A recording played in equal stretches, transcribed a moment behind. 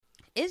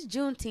Is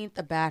Juneteenth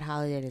a bad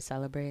holiday to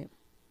celebrate?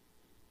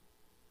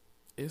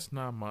 It's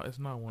not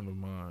one of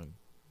mine.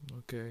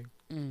 Okay.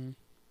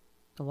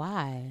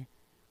 Why?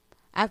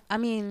 I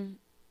mean,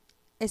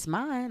 it's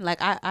mine. Like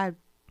I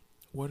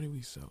What do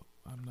we sell?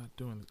 I'm not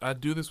doing this. I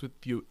do this with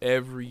you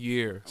every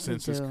year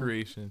since its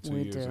creation 2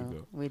 years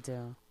ago. We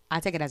do. I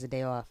take it as a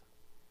day off.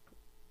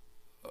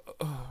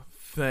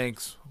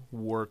 Thanks,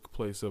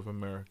 workplace of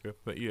America.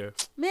 But yeah.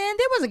 Man,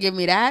 they wasn't giving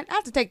me that. I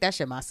have to take that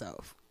shit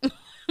myself.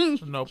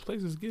 No,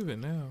 places give it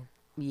now.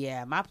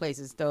 Yeah, my place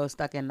is still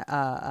stuck in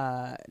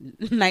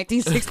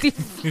 1960.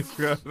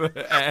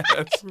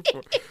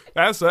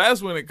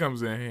 That's when it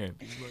comes in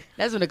handy.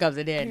 That's when it comes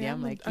in handy. Hey,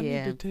 I'm like, I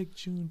yeah. need to take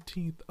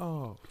Juneteenth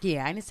off.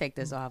 Yeah, I need to take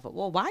this off.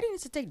 Well, why do you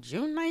need to take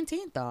June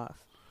 19th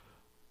off?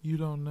 You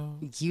don't know.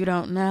 You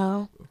don't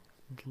know.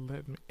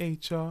 Let me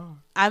HR.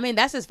 I mean,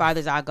 that's as far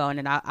as I'll go, and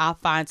then I'll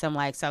find some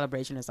like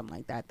celebration or something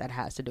like that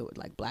has to do with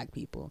like black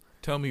people.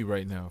 Tell me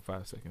right now,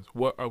 5 seconds.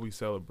 What are we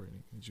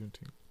celebrating in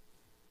Juneteenth?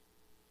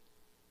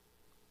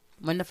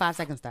 When the 5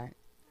 seconds start.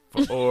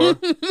 4,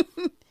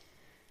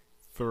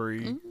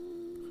 3,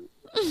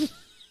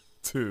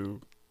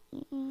 2,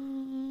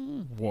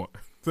 1.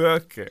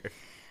 Okay.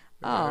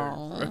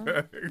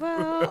 Oh.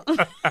 Well.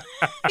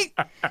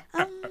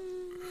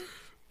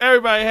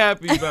 Everybody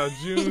happy about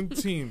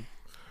Juneteenth.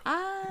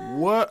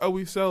 What are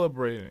we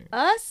celebrating?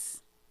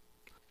 Us?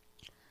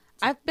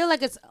 I feel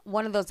like it's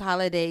one of those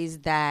holidays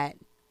that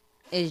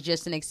is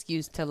just an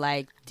excuse to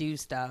like do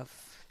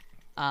stuff.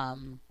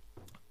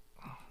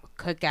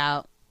 Cook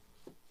out,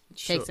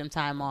 take some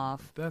time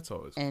off. That's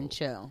always and cool.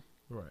 Chill.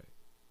 Right.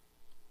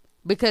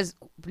 Because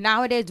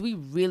nowadays we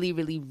really,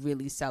 really,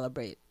 really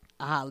celebrate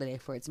a holiday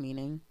for its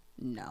meaning.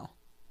 No,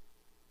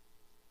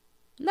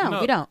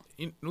 we don't.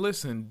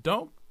 Listen,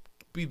 don't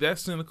be that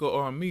cynical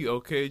on me,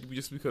 okay?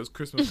 Just because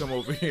Christmas come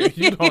over here,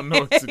 you don't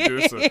know what to do.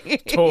 It's a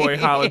toy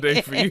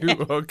holiday for you,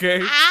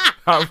 okay?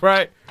 All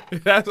right?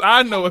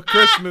 I know what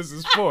Christmas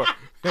is for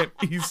and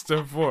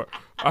Easter for.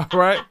 All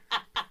right?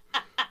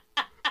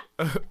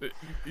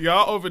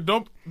 Y'all over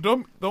don't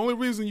the only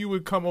reason you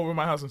would come over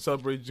my house and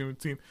celebrate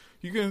Juneteenth,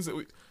 you can say,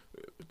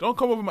 don't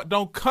come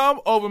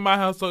over my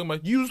house talking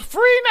about you's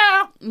free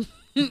now.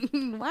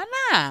 Why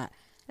not?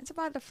 It's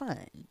about the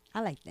fun.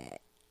 I like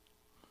that.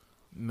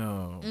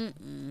 No.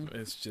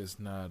 It's just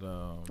not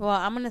well,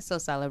 I'm gonna still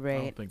celebrate.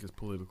 I don't think it's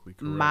politically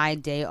correct. My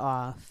day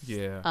off.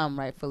 Yeah.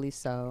 Rightfully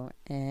so,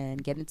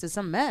 and get into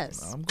some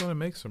mess. I'm gonna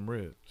make some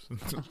ribs.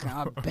 Okay,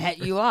 I bet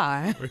you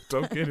are.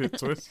 Don't get it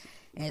twisted.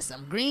 And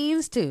some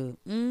greens too.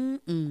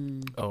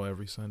 Oh,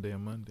 every Sunday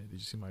and Monday. Did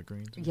you see my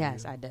greens?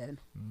 Yes, I did.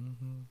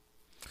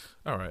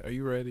 All right, are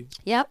you ready?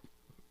 Yep.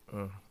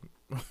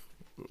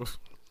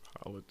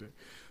 Holiday.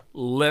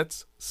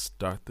 Let's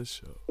start the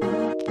show.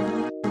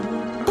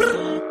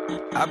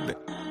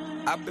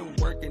 I've been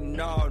working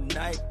all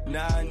night.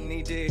 Now I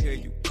need to hear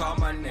you call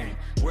my name.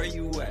 Where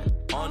you at?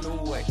 On the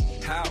way.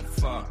 How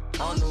far?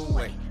 On the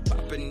way.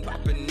 Popping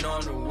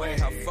on the way.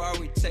 How far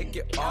we take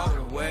it all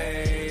the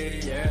way?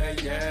 Yeah.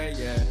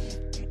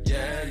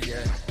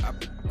 I've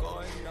been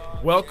going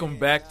on. Welcome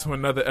back to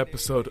another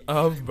episode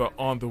of the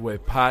On the Way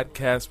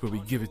podcast, where we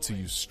give it to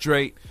you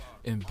straight.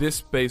 In this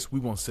space, we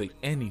won't say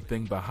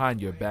anything behind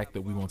your back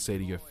that we won't say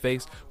to your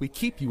face. We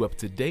keep you up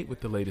to date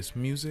with the latest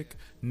music,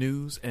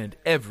 news, and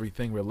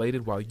everything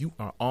related while you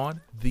are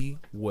on the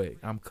way.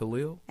 I'm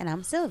Khalil. And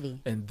I'm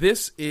Sylvie. And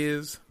this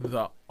is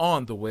the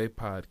On the Way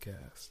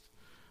podcast.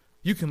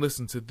 You can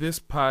listen to this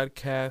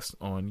podcast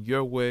on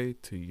your way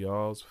to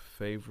y'all's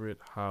favorite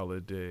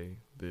holiday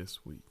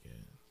this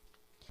weekend.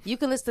 You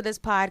can listen to this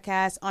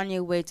podcast on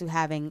your way to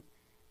having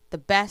the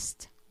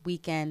best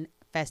weekend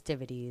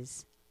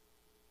festivities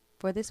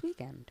for this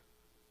weekend.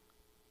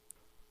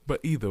 But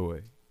either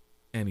way,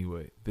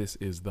 anyway, this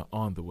is the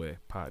On the Way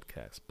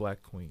podcast.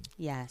 Black Queen.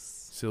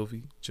 Yes.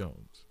 Sylvie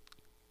Jones.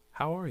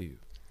 How are you?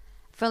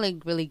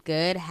 Feeling really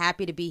good.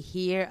 Happy to be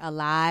here,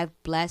 alive,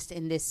 blessed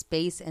in this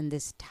space and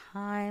this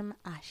time.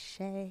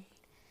 Ashe.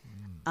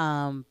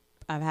 I'm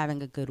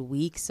having a good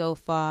week so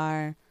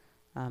far.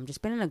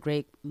 Just been in a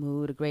great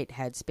mood, a great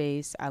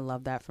headspace. I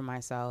love that for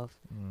myself.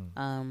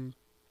 On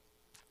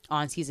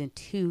season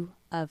 2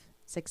 of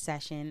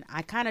Succession.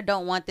 I kind of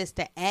don't want this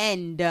to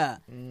end,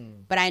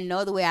 but I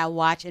know the way I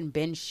watch and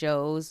binge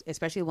shows,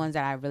 especially ones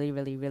that I really,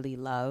 really, really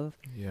love.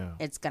 Yeah,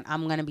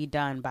 I'm gonna be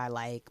done by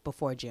like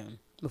before June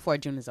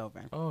is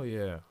over. Oh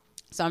yeah.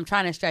 So I'm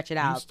trying to stretch it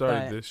out. You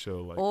started this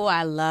show like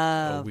I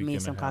love me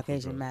some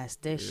Caucasian ago. mess.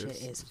 This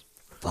shit is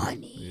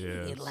funny.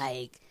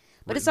 Yes.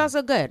 But it's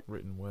also good.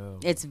 Written well.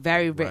 It's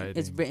very written.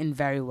 It's written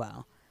very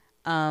well.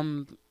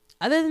 Other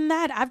than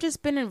that, I've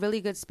just been in really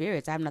good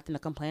spirits. I have nothing to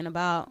complain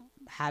about.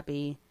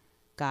 Happy.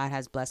 God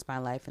has blessed my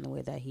life in the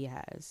way that he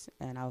has,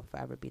 and I'll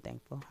forever be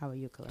thankful. How are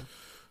you, Khalil?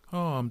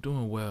 Oh, I'm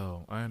doing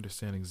well. I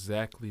understand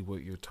exactly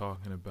what you're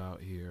talking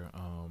about here.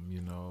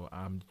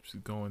 I'm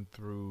going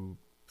through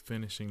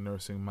finishing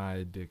nursing my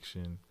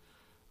addiction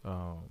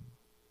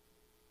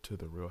to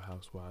the Real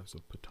Housewives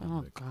of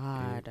Potomac. Oh,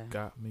 God. It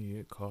got me.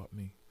 It caught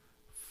me.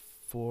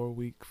 4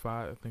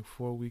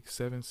 weeks,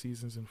 7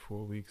 seasons in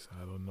 4 weeks.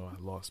 I don't know. I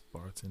lost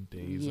Barton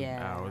days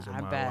and hours of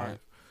my life.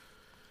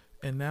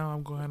 And now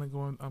I'm kind of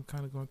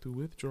going through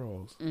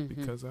withdrawals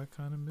because I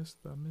kind of miss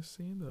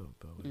seeing the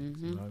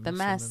ladies. You know, the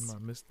mess. I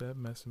miss that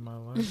mess in my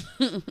life.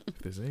 If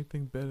there's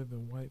anything better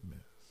than white mess,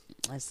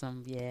 that's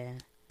some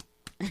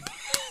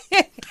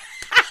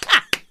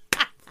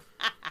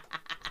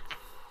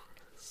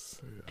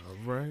all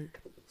right.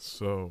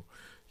 So,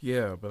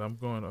 yeah, but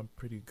I'm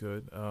pretty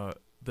good.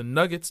 The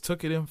Nuggets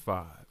took it in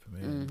 5,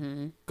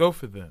 man. Go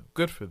for them.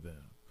 Good for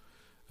them.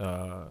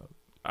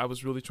 I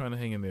was really trying to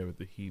hang in there with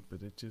the Heat,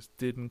 but it just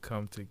didn't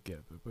come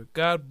together. But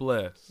God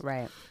bless.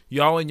 Right.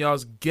 Y'all and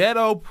y'all's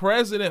ghetto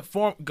president,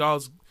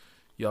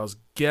 y'all's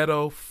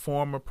ghetto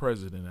former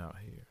president out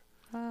here.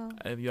 Oh.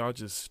 And y'all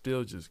just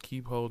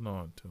keep holding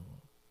on to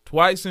him.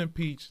 Twice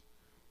impeached,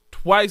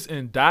 twice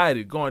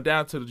indicted, going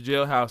down to the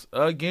jailhouse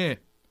again.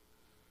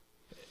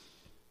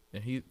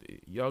 And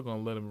y'all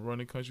gonna let him run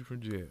the country from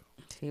jail.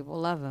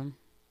 People love him.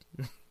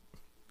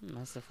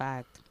 That's a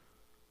fact.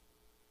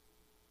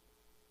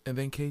 And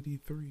then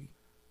KD3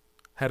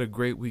 had a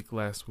great week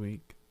last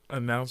week.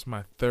 Announced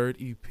my 3rd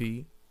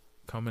EP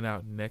coming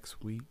out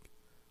next week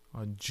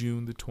on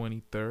June the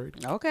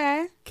 23rd.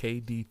 Okay.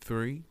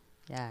 KD3.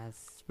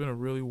 Yes. It's been a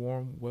really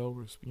warm,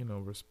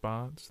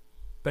 response.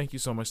 Thank you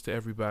so much to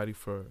everybody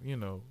for,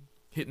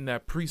 hitting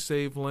that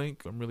pre-save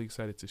link. I'm really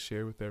excited to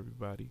share with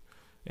everybody.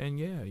 And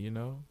yeah,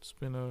 it's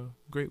been a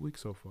great week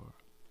so far.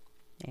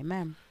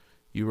 Amen.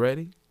 You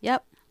ready?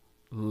 Yep.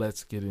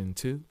 Let's get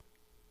into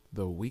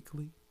the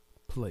weekly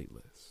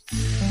playlist.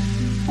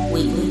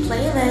 Weekly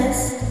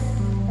playlist.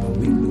 The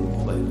weekly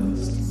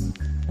playlist.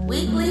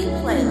 Weekly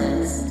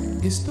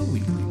playlist. It's the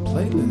weekly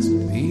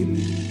playlist,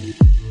 baby.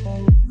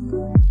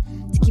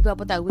 To keep up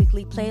with our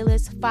weekly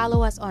playlist,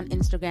 follow us on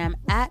Instagram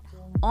at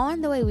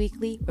On The Way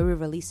Weekly, where we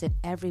release it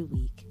every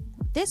week.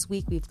 This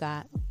week we've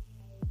got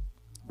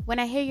When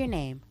I Hear Your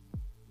Name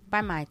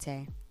by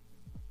Maite,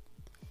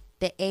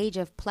 The Age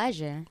of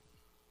Pleasure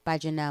by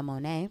Janelle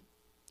Monáe,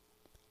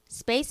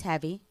 Space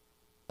Heavy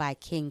by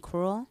King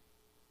Cruel,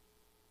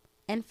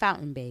 and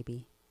Fountain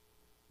Baby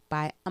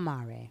by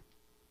Amare.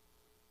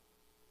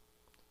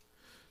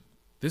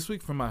 This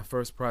week for my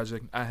first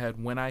project, I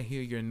had When I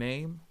Hear Your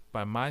Name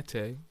by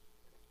Maite,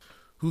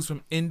 who's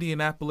from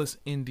Indianapolis,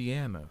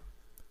 Indiana.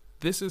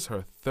 This is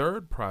her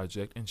 3rd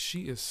project, and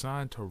she is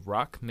signed to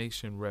Rock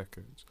Nation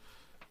Records.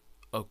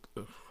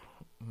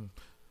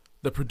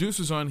 The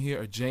producers on here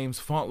are James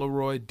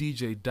Fauntleroy,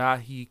 DJ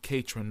Dahi,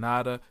 K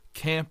Tronada,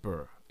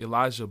 Camper,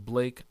 Elijah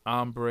Blake,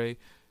 Ombre,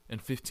 and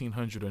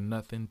 1500 or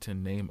Nothing, to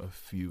name a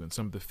few. And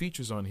some of the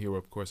features on here were,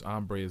 of course,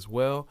 Ombre as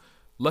well,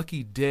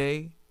 Lucky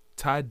Day,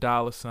 Ty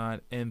Dolla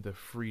 $ign, and the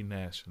Free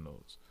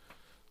Nationals.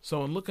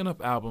 So in looking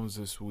up albums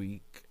this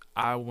week,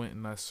 I went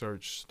and I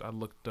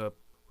looked up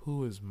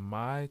who is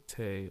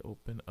Maite.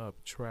 Open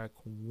up track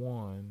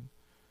 1,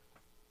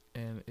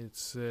 and it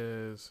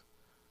says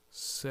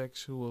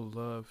Sexual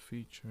Love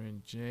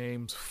featuring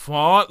James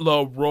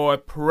Fauntleroy.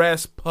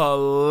 Press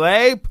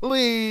play,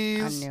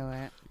 please. I knew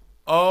it.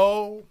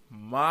 Oh,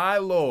 my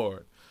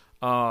Lord.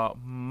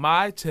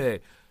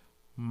 Maite,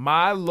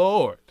 my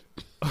Lord.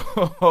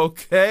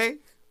 Okay?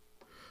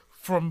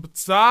 From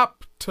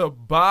top to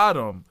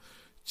bottom,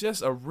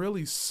 just a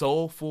really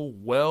soulful,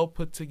 well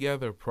put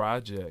together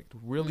project.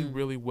 Really,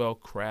 really well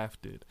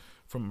crafted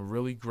from a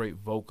really great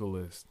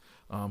vocalist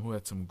who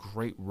had some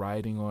great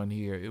writing on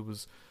here. It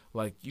was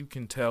like, you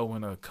can tell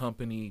when a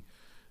company,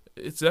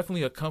 it's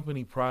definitely a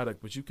company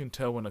product, but you can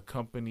tell when a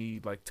company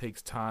like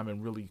takes time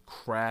and really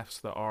crafts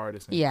the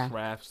artist and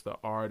crafts the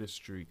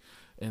artistry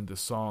and the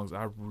songs.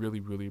 I really,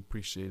 really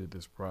appreciated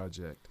this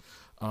project.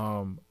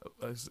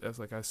 As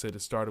like I said,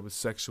 it started with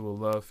Sexual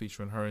Love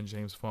featuring her and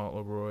James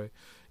Fauntleroy,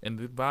 and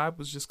the vibe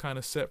was just kind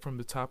of set from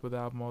the top of the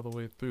album all the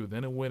way through.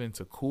 Then it went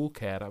into Cool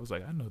Cat. I was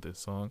like, I know this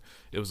song.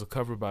 It was a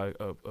cover by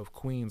of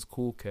Queen's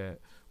Cool Cat,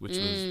 which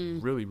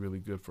was really, really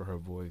good for her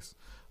voice.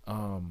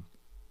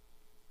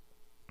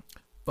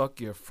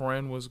 Fuck Your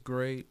Friend was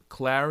great.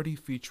 Clarity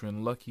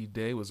featuring Lucky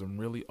Day was a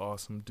really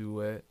awesome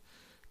duet.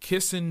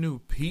 Kissing New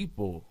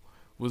People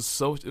was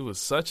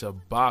such a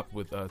bop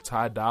with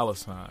Ty Dolla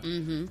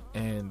 $ign.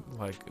 And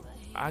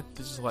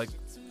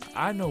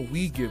I know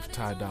we give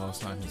Ty Dolla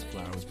 $ign his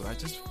flowers, but I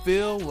just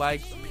feel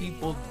like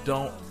people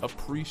don't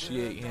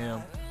appreciate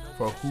him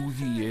for who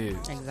he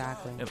is.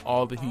 Exactly. And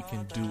all that he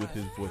can do with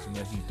his voice and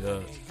that he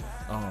does.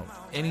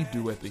 Any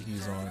duet that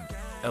he's on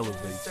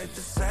elevates it.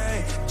 Just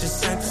ain't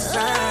the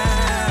same.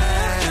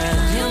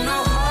 You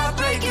know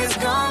heartbreak is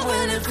gone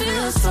when it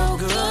feels so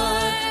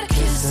good.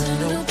 Kissing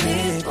new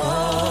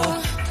people.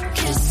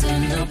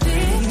 Kissing new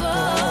people.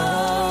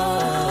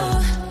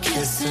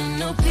 Kissing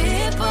new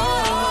people.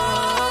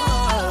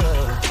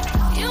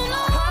 You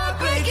know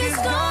heartbreak is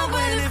gone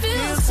when it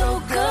feels so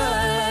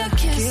good.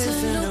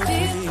 Kissing new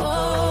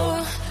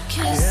people.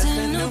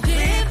 Kissing new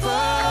people.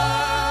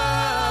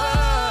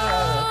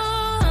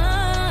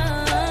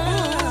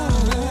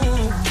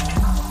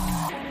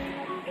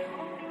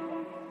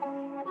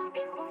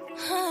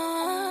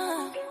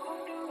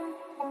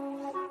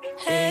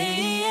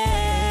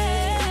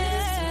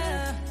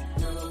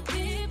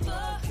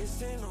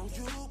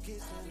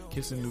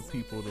 kissing new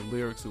people. The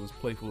lyrics, it was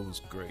playful. It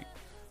was great.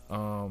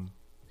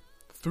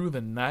 Through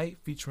the Night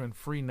featuring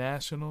Free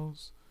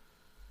Nationals.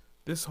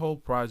 This whole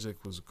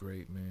project was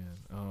great, man.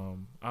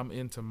 I'm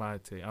into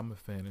Maite. I'm a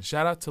fan. And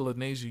shout out to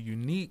Lanesia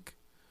Unique,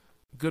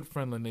 good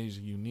friend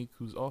Lanesia Unique,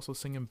 who's also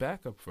singing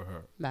backup for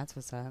her. That's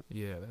what's up.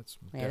 Yeah, that's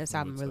this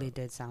album really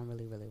did sound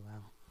really, really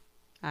well.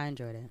 I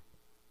enjoyed it.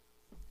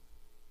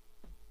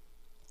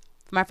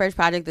 For my first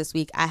project this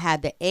week, I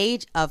had The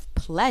Age of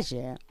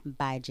Pleasure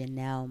by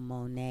Janelle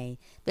Monáe.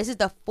 This is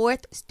the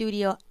 4th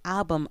studio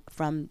album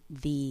from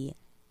the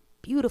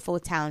beautiful,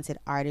 talented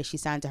artist. She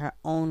signed to her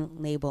own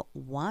label,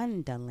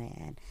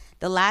 Wonderland.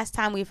 The last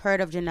time we've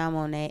heard of Janelle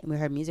Monáe, we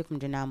heard music from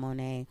Janelle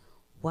Monáe,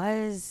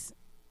 was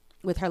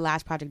with her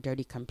last project,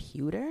 Dirty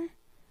Computer,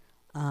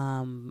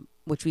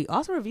 which we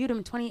also reviewed in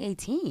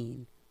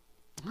 2018.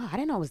 Oh, I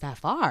didn't know it was that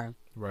far.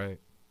 Right.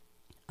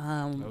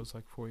 That was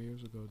like 4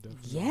 years ago,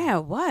 definitely. Yeah,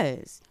 it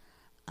was.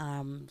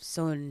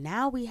 So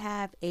now we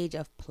have Age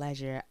of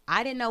Pleasure.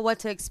 I didn't know what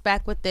to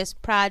expect with this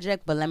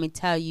project, but let me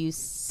tell you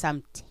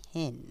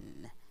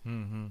something.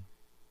 Mm-hmm.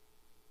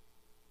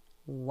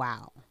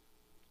 Wow.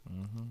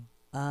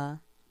 Mm-hmm.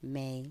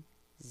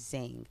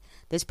 Amazing.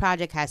 This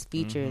project has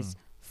features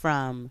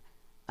from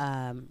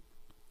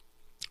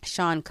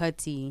Sean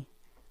Cutty,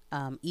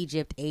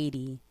 Egypt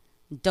 80,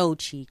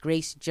 Doechii,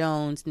 Grace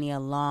Jones, Nia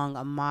Long,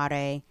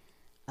 Amare,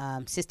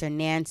 Sister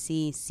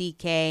Nancy,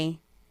 CK,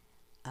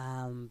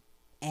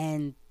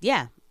 and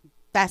yeah,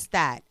 that's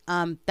that.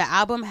 The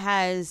album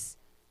has,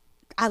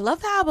 I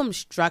love the album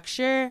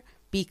structure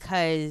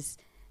because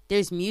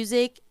there's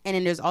music and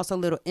then there's also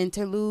little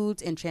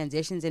interludes and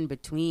transitions in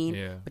between,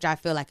 which I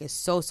feel like is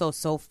so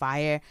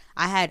fire.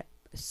 I had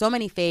so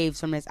many faves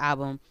from this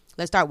album.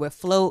 Let's start with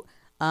Float.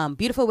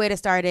 Beautiful way to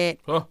start it.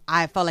 Huh.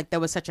 I felt like there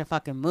was such a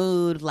fucking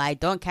mood. Like,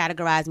 don't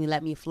categorize me.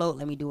 Let me float.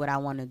 Let me do what I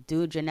want to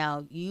do.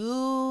 Janelle,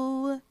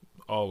 you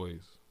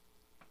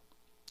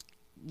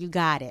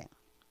got it.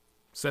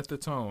 Set the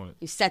tone.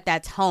 You set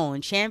that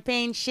tone.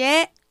 Champagne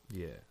shit.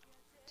 Yeah.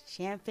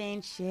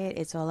 Champagne shit.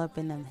 It's all up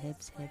in them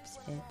hips.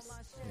 Yeah.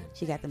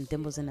 She got them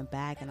dimples in the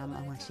back, and I'm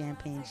on my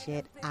champagne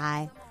shit.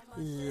 I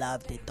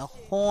loved it. The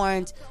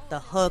horns, the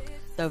hook,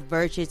 the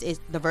verses.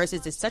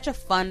 It's such a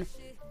fun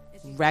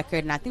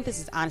record, and I think this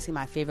is honestly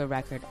my favorite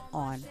record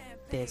on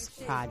this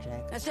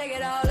project. Now shake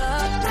it all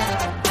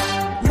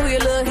up. Move your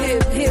little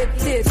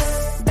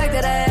hips. Back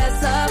that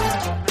ass up.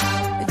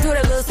 Do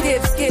that little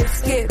skip.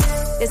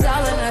 It's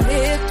all in her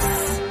hips.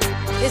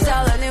 It's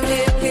all in them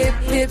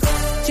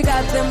hips. She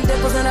got them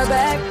dimples in her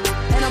back,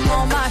 and I'm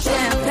on my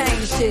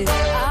champagne shit.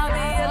 I'll be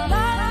a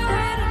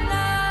lottery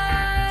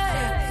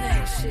tonight.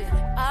 Champagne shit.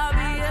 I'll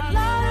be a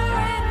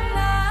lottery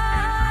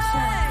tonight.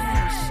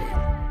 Champagne shit.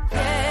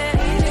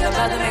 Yeah, you're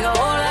about to make a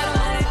whole lot of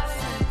money.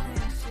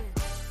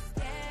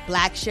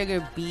 Black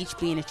Sugar Beach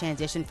being a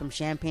transition from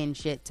Champagne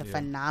Shit to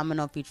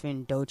Phenomenal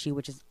featuring Doechii,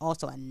 which is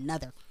also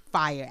another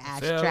fire ass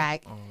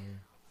track,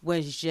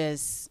 was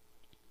just,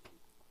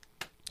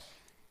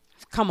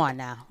 come on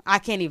now. I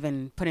can't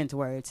even put into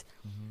words.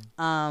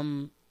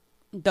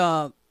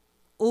 The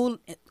Ooh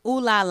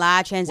La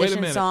La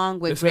transition song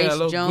with Grace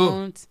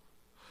Jones.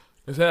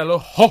 Is that a little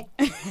ho?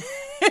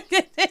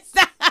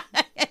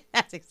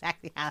 That's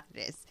exactly how it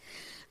is.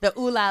 The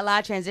Ooh La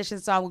La transition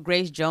song with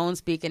Grace Jones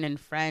speaking in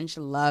French.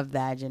 Love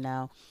that, you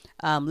know.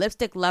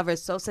 Lipstick Lover,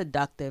 so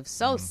seductive,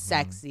 so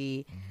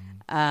sexy.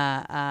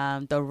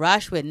 The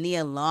Rush with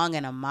Nia Long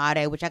and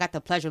Amare, which I got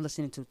the pleasure of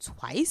listening to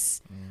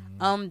twice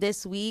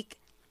this week.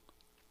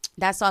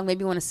 That song made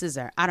me want to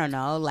scissor. I don't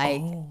know.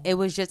 Like, it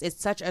was just,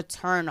 it's such a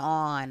turn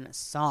on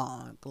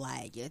song.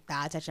 Like, your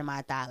thigh touching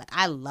my thigh. Like,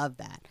 I love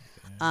that.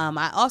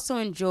 I also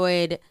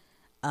enjoyed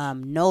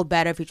Know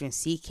Better featuring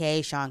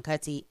CK, Sean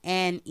Cutty,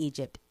 and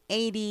Egypt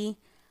 80.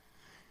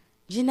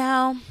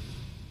 Janelle,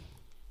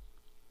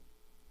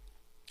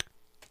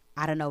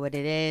 I don't know what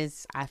it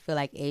is. I feel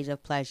like Age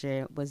of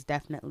Pleasure was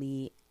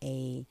definitely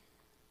a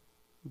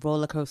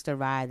roller coaster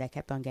ride that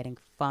kept on getting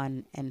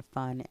fun and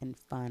fun and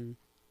fun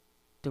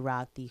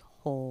throughout the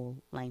whole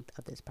length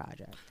of this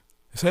project.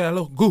 Say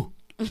hello, goo.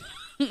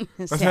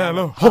 Say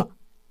hello, ho.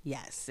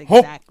 Yes,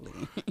 exactly.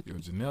 Yo,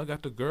 Janelle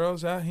got the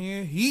girls out here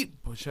in heat,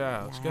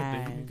 child. She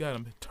got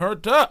them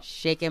turned up.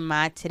 Shaking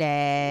my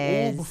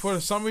titties. Ooh, before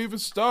the summer even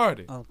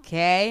started.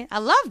 Okay. I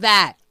love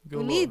that.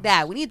 We need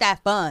that. We need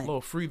that fun. A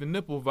little free the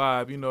nipple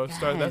vibe, you know.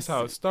 That's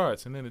how it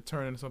starts, and then it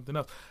turns into something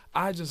else.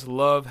 I just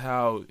love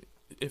how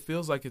it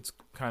feels like it's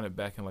kind of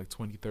back in like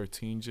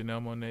 2013,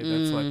 Janelle Monáe.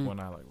 That's like when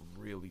I like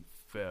really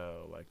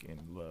fell like in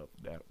love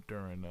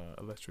during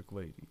Electric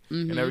Lady,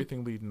 and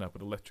everything leading up.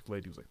 But Electric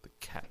Lady was like the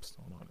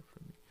capstone on it for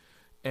me.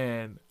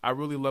 And I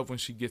really love when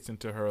she gets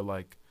into her,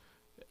 like,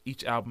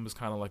 each album is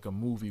kind of like a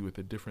movie with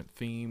a different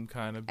theme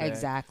kind of bag.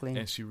 Exactly.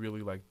 And she really,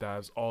 like,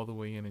 dives all the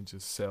way in and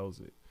just sells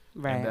it.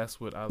 Right. And that's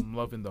what I'm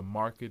loving, the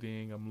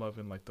marketing. I'm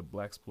loving, like, the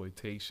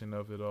blaxploitation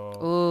of it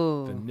all.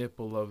 Ooh. The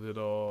nipple of it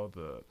all.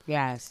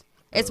 Yes.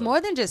 It's more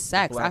than just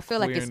sex. I feel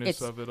like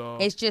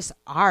it's just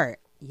art.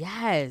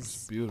 Yes.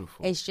 It's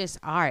beautiful. It's just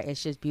art.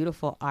 It's just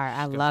beautiful art.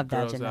 I love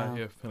that, Janelle. Girls out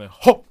here feeling,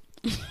 ho!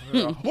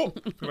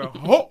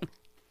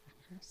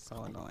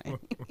 So annoying.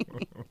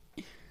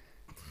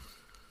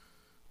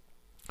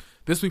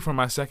 This week for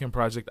my second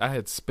project, I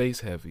had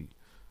Space Heavy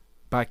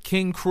by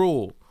King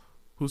Cruel,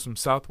 who's from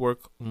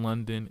Southwark,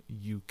 London,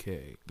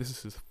 UK. This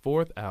is his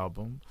fourth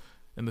album,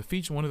 and the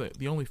feature,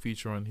 the only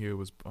feature on here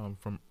was from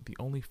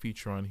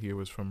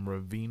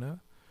Ravina,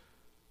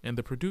 and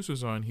the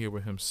producers on here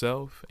were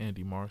himself,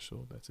 Andy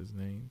Marshall, that's his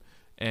name,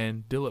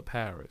 and Dillip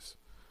Harris.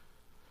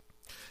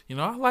 You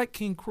know, I like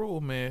King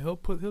Cruel, man. He'll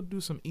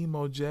do some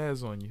emo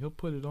jazz on you. He'll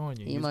put it on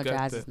you. Emo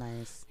jazz is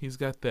nice. He's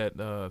got that.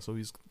 So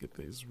he's got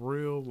this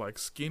real like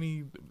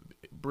skinny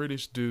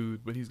British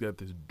dude, but he's got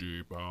this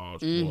deep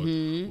ass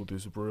voice with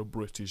this real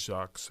British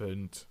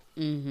accent.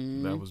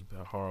 That was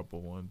a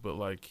horrible one, but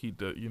like he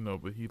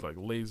like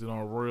lays it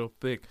on real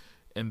thick,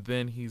 and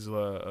then he's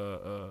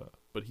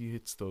but he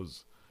hits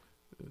those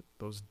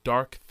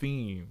dark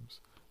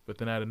themes. But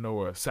then out of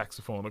nowhere, a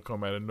saxophone will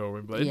come out of nowhere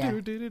and be like,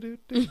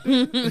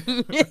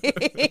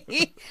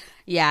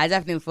 yeah, I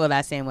definitely feel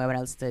that same way when I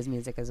listen to his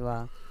music as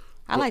well.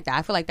 I like that.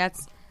 I feel like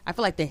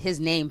that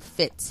his name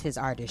fits his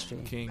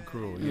artistry. King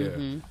Cruel,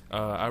 yeah.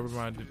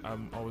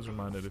 I'm always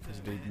reminded of his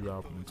debut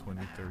album in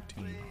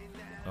 2013.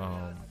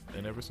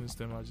 And ever since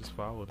then, I just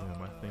followed him.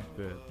 I think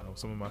that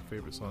some of my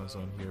favorite songs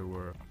on here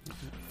were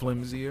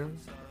Flimsier.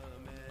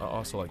 I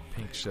also like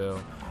Pink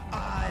Shell.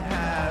 I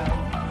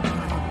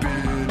have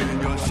been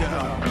in your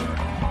shell.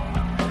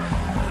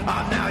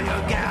 I'm now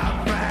your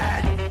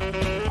girlfriend.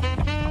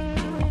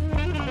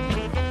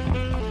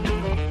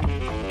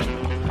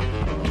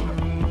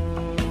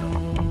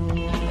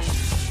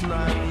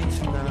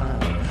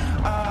 Tonight,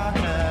 I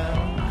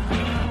have.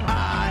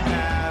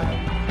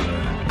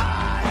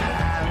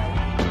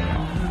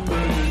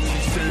 What did she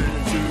say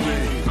to me?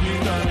 You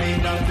don't mean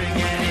nothing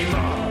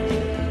anymore.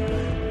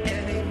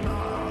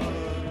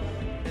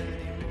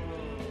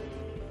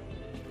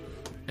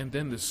 And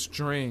then the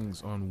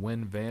strings on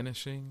When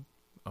Vanishing,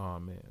 oh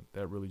man,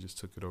 that really just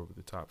took it over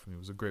the top for me. It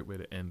was a great way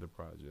to end the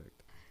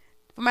project.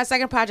 For my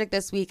second project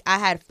this week, I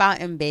had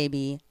Fountain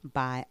Baby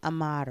by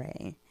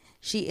Amare.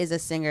 She is a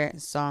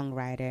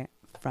singer-songwriter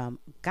from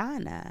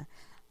Ghana.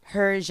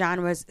 Her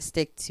genres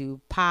stick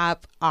to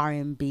pop,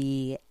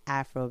 R&B,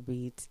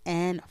 Afrobeats,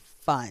 and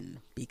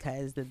fun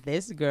because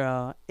this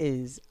girl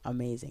is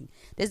amazing.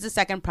 This is the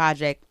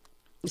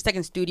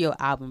second studio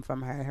album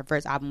from her. Her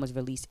first album was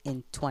released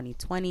in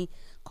 2020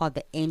 called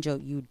The Angel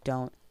You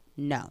Don't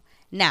Know.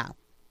 Now,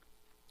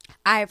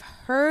 I've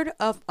heard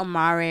of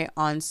Amare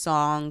on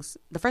songs.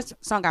 The first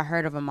song I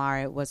heard of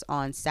Amare was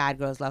on Sad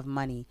Girls Love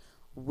Money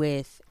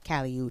with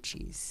Kali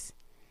Uchis.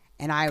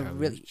 And I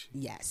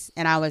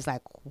and I was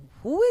like,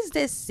 who is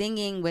this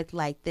singing with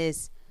like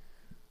this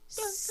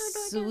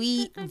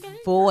sweet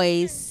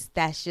voice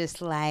that's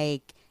just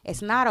like,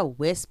 it's not a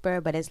whisper,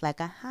 but it's like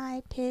a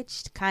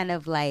high-pitched kind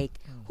of like,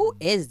 who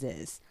is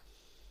this?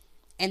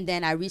 And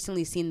then I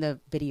recently seen the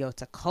video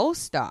to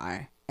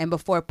Co-Star, and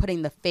before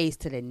putting the face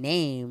to the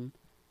name,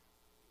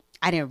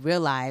 I didn't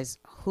realize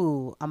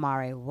who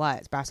Amare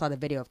was. But I saw the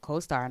video of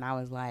Co-Star, and I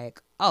was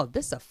like, oh,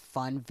 this is a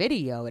fun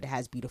video. It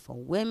has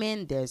beautiful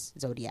women. There's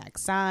zodiac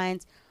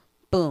signs.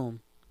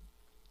 Boom.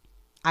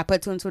 I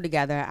put two and two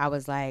together. I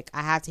was like,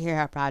 I have to hear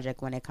her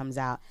project when it comes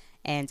out,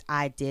 and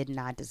I did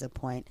not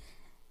disappoint.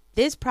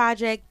 This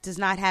project does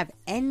not have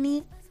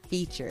any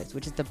features,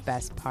 which is the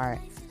best part.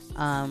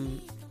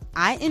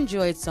 I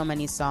enjoyed so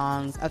many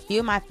songs. A few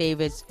of my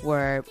favorites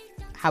were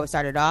how it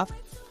started off,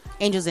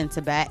 Angels in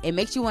Tibet. It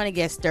makes you want to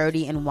get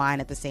sturdy and whine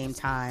at the same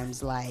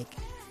times. Like,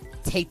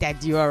 take that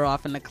Dior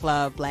off in the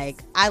club.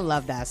 Like, I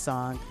love that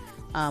song.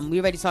 We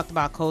already talked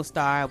about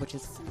Co-Star, which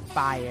is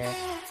fire.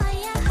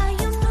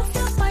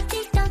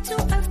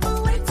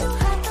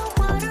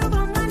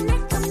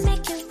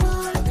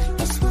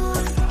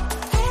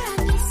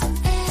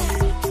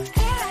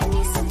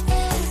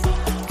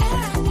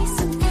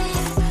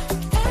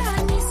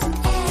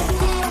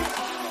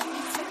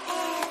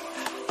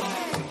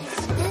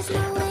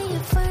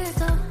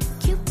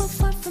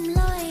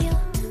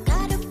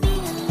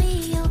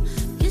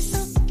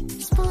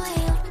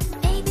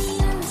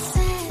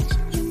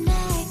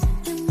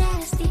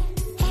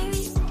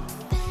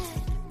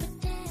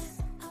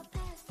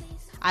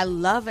 I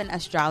love an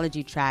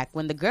astrology track.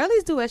 When the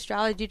girlies do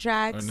astrology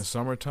tracks in the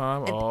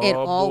summertime, it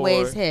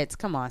always hits.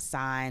 Come on,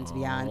 Signs,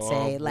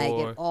 Beyonce. Like,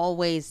 it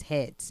always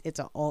hits. It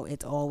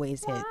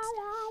always hits.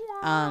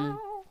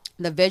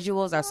 The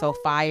visuals are so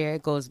fire.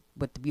 It goes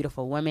with the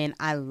beautiful women.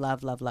 I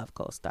love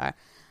Co-Star.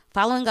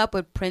 Following up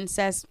with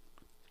Princess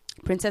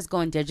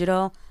Going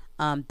Digital.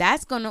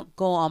 That's gonna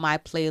go on my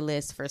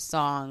playlist for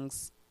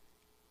songs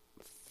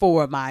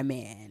for my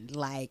man.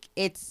 Like,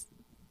 it's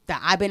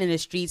I've been in the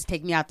streets,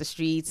 take me out the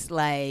streets.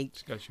 Like,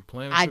 she got you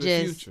planning for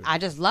the future. I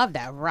just love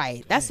that. Right.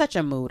 Dang. That's such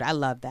a mood. I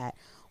love that.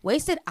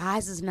 Wasted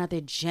Eyes is another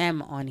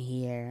gem on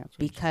here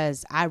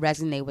because I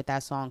resonate with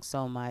that song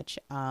so much.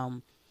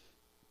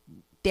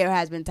 There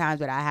has been times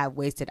where I have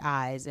wasted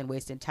eyes and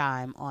wasted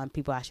time on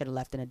people I should have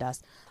left in the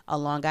dust a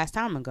long ass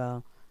time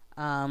ago.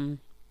 I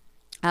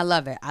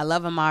love it. I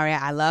love Amare.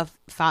 I love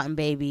Fountain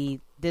Baby.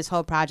 this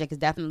whole project is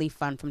definitely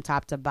fun from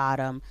top to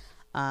bottom.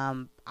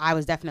 I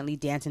was definitely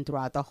dancing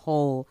throughout the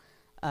whole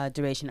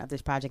duration of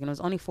this project, and it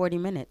was only 40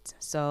 minutes.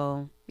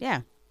 So,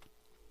 yeah,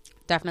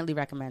 definitely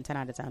recommend. 10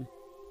 out of 10.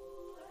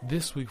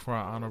 This week for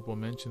our honorable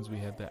mentions, we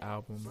had the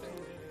album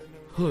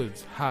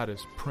Hood's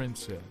Hottest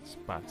Princess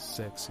by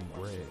Sexy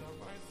Red.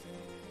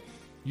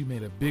 You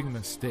Made a Big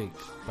Mistake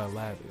by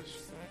Lavish.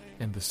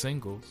 And the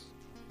singles,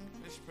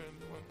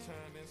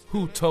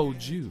 Who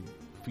Told You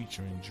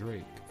featuring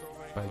Drake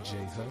by J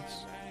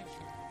Hus.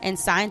 And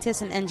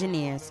Scientists and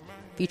Engineers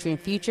featuring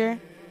Future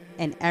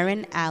and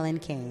Erin Allen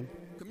Kane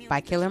by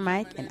Killer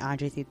Mike and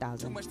Andre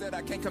 3000. Too much that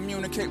I can't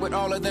communicate with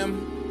all of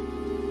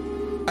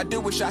them. I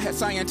do wish I had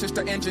scientists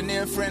or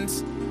engineer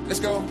friends. Let's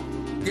go.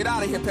 Get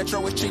out of here,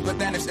 petrol is cheaper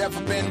than it's ever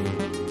been.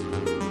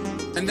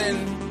 And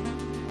then,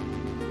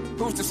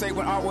 who's to say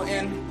when art will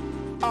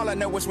end? All I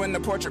know is when the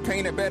portrait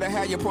painted, better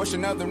have your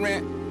portion of the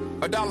rent.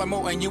 $1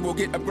 more and you will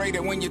get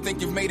upgraded. When you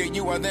think you've made it,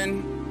 you are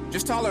then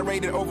just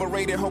tolerated,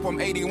 overrated. Hope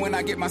I'm 80 when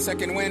I get my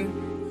second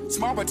win.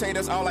 Small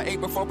potatoes, all I ate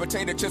before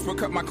potato chips would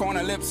cut my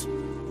corner lips.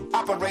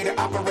 Operator,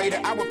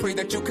 I would pray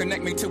that you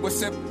connect me to a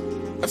sip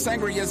of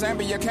sangria,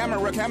 Zambia,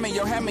 camera,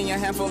 cameo, hand me a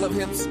handful of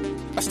hips.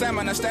 A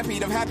stamina,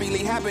 stampede of happily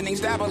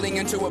happenings, dabbling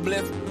into a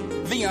blip.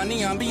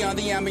 Neon, beyond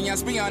the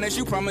ambience, be honest,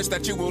 you promise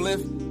that you will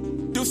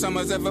live. Do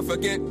summers ever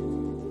forget?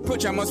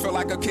 Pajamas feel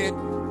like a kid.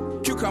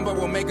 Cucumber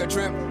will make a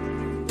drip.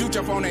 Do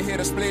jump on and hit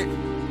a split.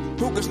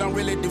 Hookers don't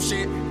really do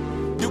shit.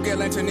 You get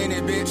lantern in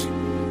it, bitch.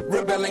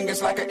 Rebelling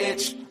is like an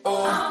itch.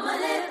 Oh. I'ma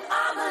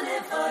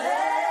live forever.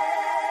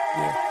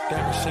 Yeah,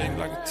 diamond shaped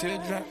like a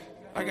teardrop.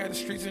 I got the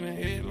streets in the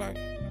head like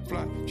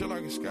fly, just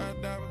like a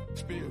skydiver.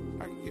 Spill,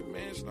 I can get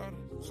manslaughter.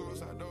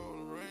 Suicide door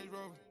on the Range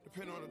Rover.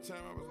 Depending on the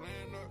time I was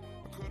laying up,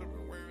 I could have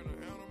been wearing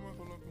an animal.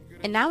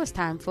 And now it's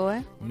time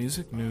for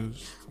Music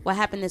News. What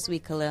happened this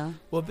week, Khalil?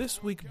 Well,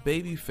 this week,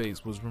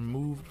 Babyface was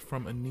removed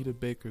from Anita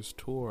Baker's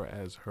tour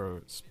as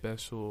her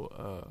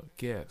special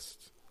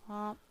guest.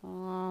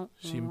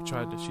 She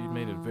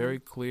made it very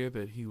clear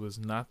that he was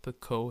not the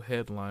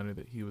co-headliner,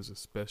 that he was a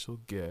special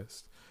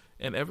guest.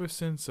 And ever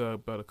since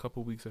about a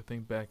couple weeks, I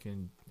think back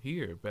in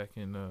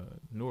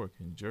Newark,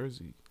 in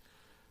Jersey,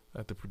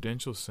 at the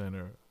Prudential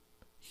Center,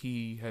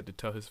 he had to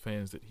tell his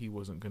fans that he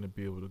wasn't going to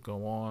be able to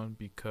go on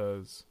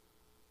because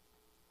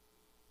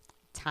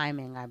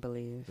timing, I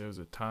believe. There's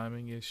a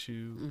timing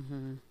issue.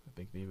 Mm-hmm. I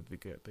think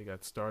they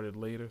got started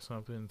late or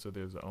something, so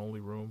there's only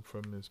room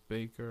for Miss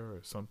Baker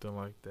or something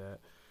like that.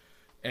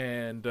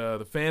 And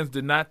the fans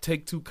did not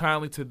take too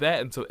kindly to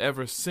that, and so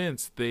ever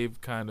since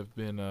they've kind of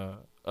been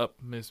up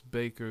Miss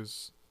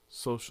Baker's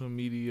social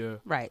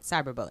media. Right,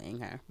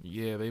 cyberbullying her.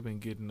 Yeah, they've been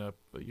getting up,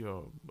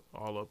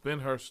 all up in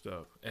her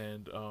stuff.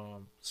 And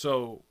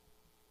so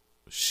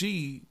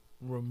she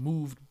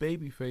removed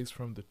Babyface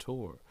from the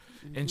tour.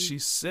 Mm-hmm. And she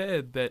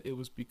said that it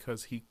was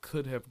because he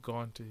could have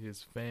gone to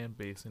his fan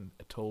base and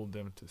told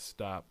them to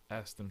stop,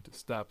 asked them to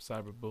stop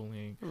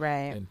cyberbullying,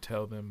 right, and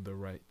tell them the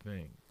right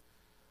thing.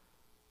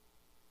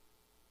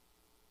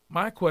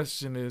 My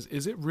question is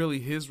it really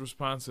his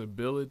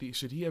responsibility?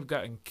 Should he have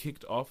gotten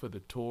kicked off of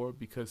the tour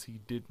because he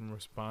didn't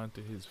respond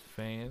to his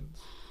fans?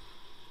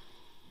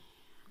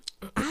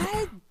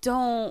 I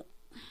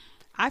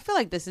feel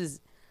like this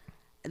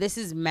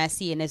is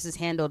messy and this is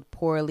handled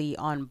poorly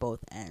on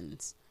both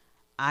ends.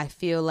 I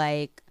feel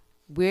like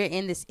we're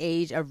in this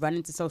age of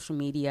running to social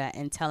media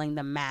and telling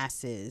the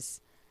masses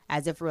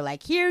as if we're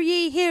like, hear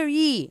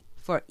ye,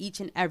 for each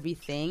and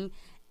everything.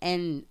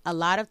 And a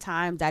lot of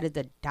times that is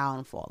the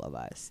downfall of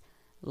us.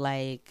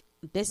 Like,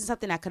 this is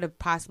something that could have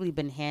possibly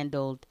been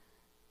handled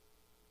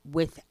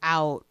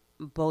without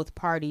both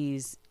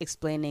parties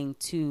explaining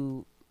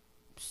to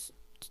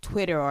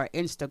Twitter or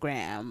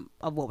Instagram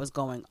of what was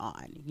going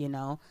on, you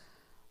know?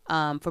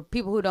 For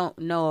people who don't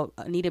know,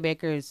 Anita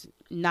Baker's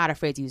not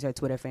afraid to use her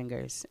Twitter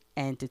fingers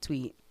and to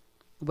tweet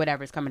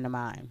whatever's coming to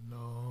mind.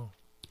 No.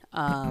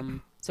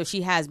 So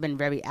she has been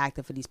very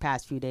active for these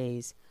past few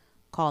days,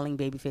 calling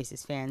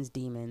Babyface's fans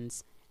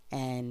demons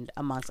and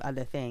amongst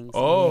other things.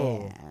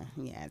 Oh.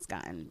 Yeah, it's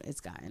gotten.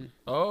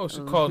 Oh, she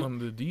called him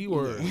the D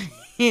word.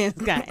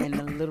 It's gotten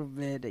a little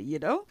bit, you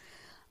know.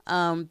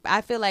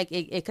 I feel like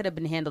it could have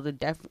been handled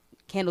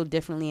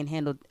differently and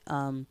handled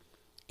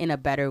in a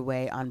better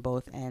way on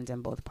both ends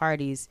and both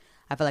parties.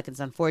 I feel like it's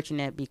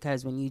unfortunate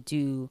because when you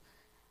do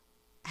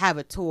have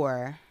a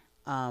tour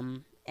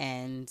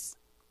and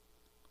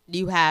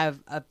you have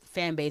a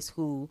fan base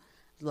who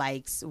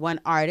likes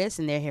one artist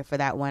and they're here for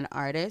that one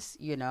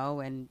artist, you know,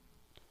 and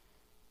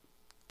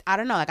I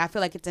don't know, like I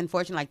feel like it's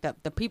unfortunate, like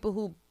the people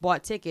who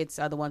bought tickets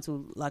are the ones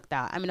who lucked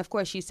out. I mean, of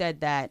course she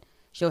said that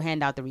she'll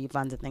hand out the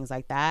refunds and things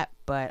like that,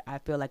 but I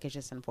feel like it's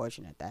just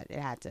unfortunate that it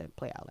had to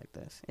play out like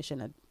this. It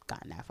shouldn't have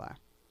gotten that far.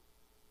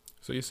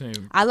 So you're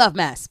saying I love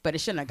mess, but it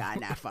shouldn't have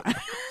gotten that far.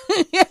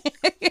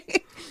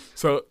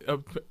 So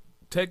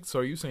so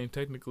are you saying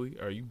technically,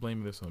 are you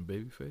blaming this on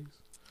Babyface?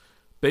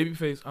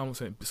 Babyface, I'm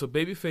saying, so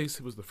Babyface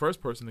was the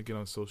first person to get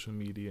on social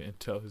media and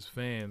tell his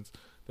fans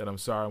that I'm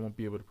sorry, I won't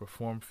be able to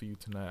perform for you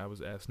tonight. I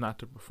was asked not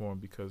to perform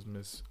because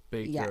Miss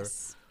Baker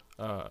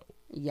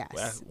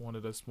Yes.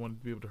 wanted to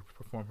be able to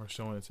perform her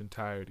show in its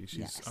entirety.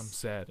 Yes. I'm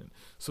saddened.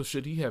 So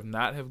should he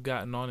not have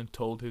gotten on and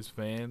told his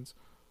fans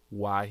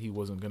why he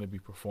wasn't going to be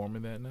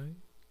performing that night?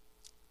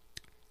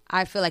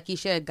 I feel like he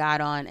should have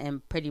got on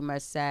and pretty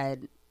much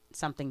said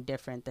something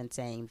different than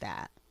saying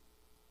that.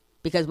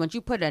 Because once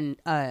you put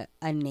a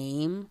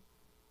name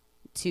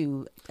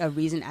to a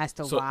reason as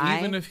to why. So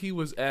even if he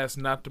was asked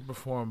not to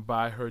perform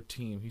by her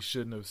team, he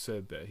shouldn't have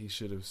said that. He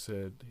should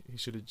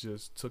have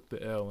just took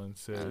the L and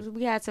said,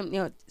 we had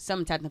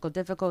some technical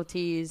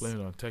difficulties. Blame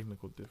it on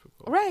technical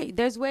difficulties. Right.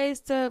 There's ways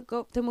to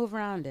move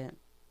around it.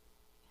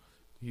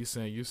 You're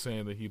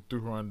saying that he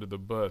threw her under the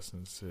bus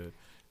and said,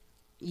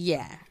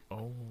 yeah.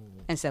 Oh.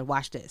 And said,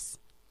 watch this.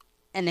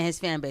 And then his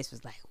fan base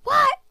was like,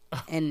 what?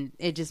 And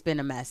it just been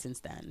a mess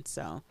since then.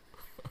 So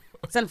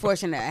it's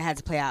unfortunate it had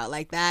to play out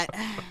like that.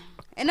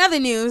 In other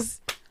news,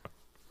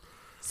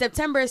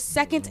 September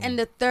 2nd and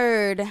the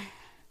 3rd,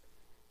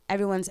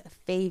 everyone's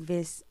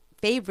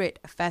favorite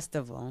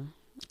festival,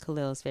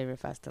 Khalil's favorite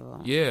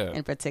festival,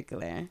 in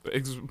particular,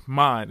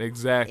 mine,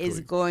 exactly, is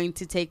going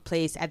to take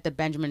place at the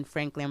Benjamin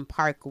Franklin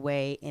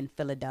Parkway in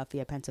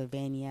Philadelphia,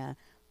 Pennsylvania.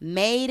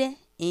 Made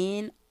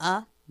in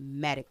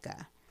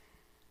America.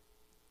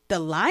 The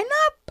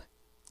lineup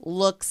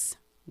looks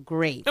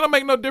great. It don't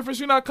make no difference.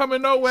 You're not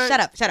coming no way. Shut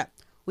up.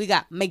 We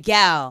got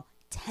Miguel,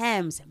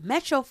 Thames,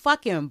 Metro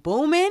fucking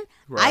Boomin,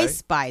 right. Ice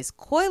Spice,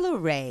 Coil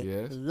Ray,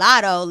 yes.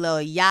 Lotto,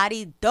 Lil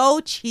Yachty,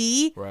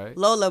 Doechii, right.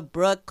 Lola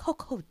Brooke,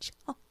 Coco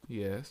Jones.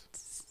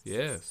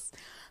 Yes.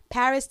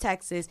 Paris,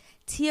 Texas,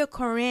 Tia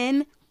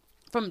Corinne,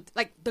 from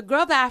the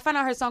girl that I found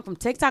out her song from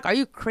TikTok. Are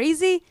you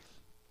crazy?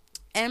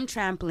 M.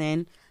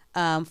 Tramplin,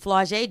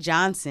 Flau'jae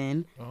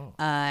Johnson,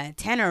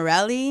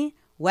 Tannerelli,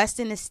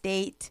 Weston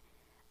Estate,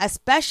 a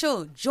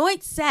special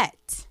joint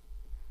set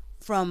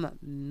from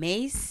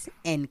Mace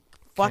and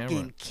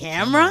fucking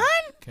Cameron.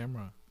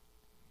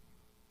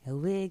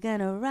 And we're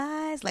gonna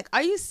rise.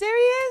 Are you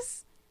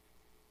serious?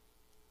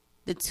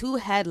 The two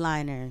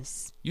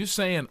headliners. You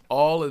saying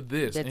all of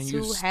this and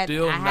you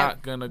still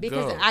not gonna go?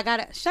 Because I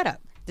gotta shut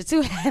up. The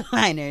two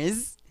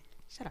headliners.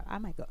 Shut up. I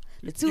might go.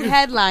 The two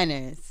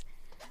headliners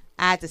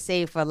I had to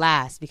save for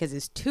last because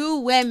it's two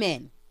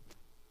women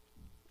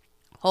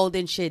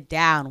holding shit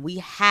down. We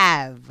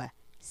have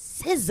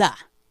SZA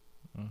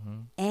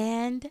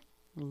and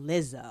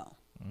Lizzo.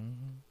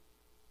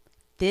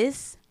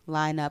 This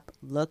lineup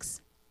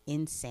looks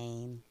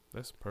insane.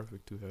 That's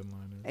perfect two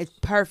headliners. It's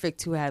perfect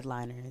two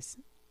headliners.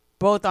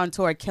 Both on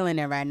tour, killing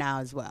it right now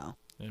as well.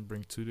 And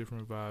bring two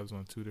different vibes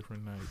on two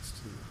different nights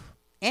too.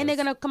 And they're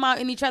gonna come out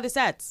in each other's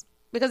sets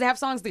because they have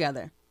songs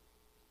together.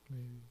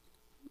 Maybe.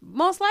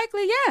 Most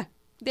likely, yeah.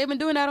 They've been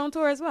doing that on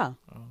tour as well.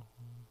 Oh,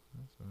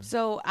 that's right.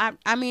 So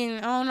I mean,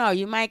 I don't know.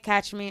 You might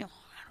catch me.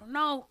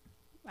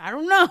 I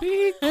don't know.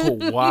 Be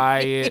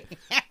quiet.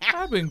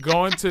 I've been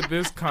going to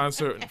this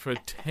concert for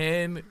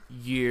 10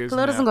 years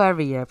Khalil doesn't go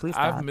every year. Please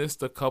stop. I've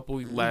missed a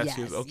couple last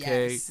years,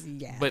 okay?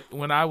 Yes. But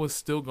when I was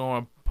still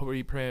going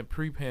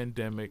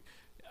pre-pandemic,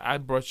 I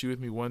brought you with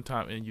me one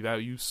time, and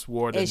you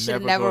swore to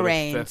never go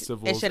to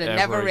festivals it should have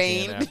ever never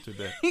again rained. after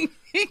that.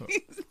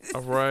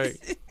 All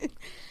right.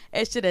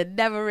 It should have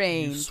never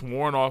rained. You've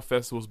sworn off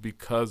festivals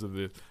because of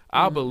this.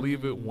 I'll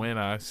believe it when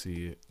I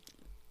see it.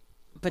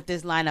 But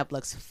this lineup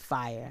looks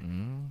fire.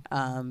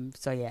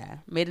 So yeah,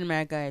 Made in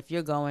America. If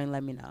you're going,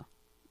 let me know.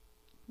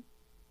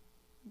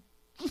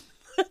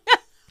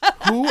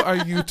 Who are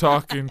you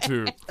talking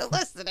to? The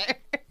listener.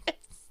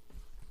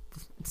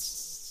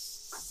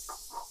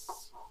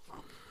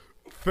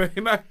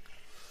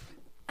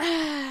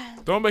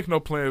 Don't make no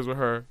plans with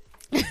her.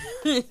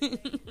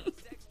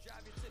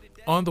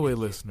 On the way,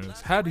 listeners,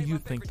 how do you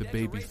think the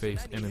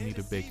Babyface and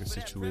Anita Baker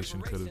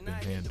situation could have been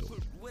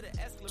handled?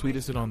 Tweet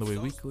us at On The Way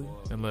Weekly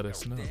and let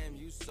us know.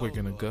 We're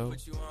gonna go,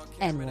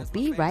 and we'll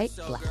be right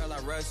back.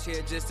 I've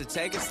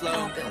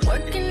been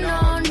working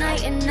all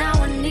night and now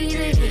I need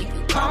to hear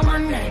you call my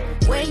name.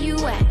 Where you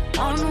at?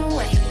 On the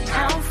way.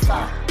 How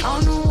far?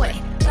 On the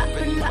way.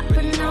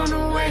 Poppin' on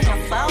the way. How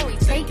far we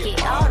take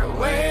it all the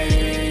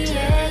way?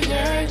 Yeah.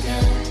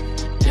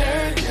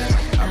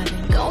 I've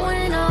been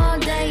going all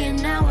day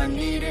and now I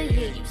need to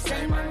hear you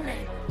say my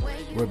name.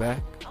 We're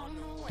back,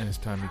 and it's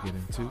time to get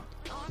into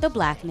the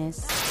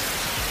blackness.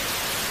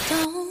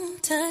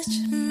 Don't touch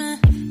my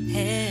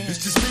head.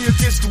 It's just me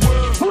against the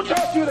world. Who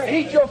taught you to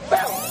heat your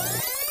belt?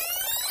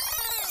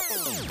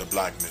 The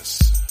blackness.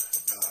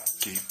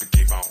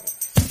 Keep on.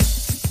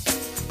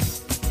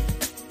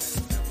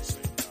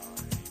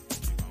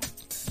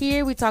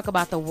 Here we talk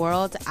about the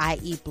world,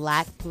 i.e.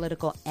 black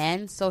political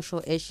and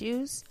social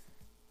issues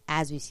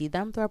as we see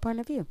them through our point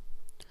of view.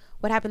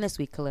 What happened this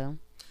week, Khalil?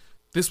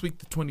 This week,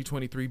 the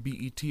 2023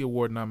 BET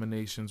Award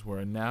nominations were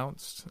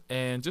announced.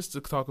 And just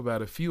to talk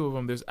about a few of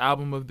them, there's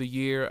Album of the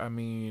Year. I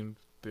mean,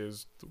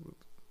 there's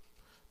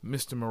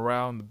Mr.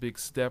 Morale and the Big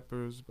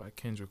Steppers by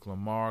Kendrick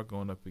Lamar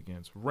going up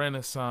against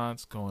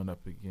Renaissance, going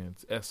up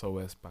against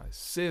SOS by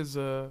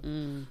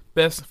SZA.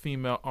 Best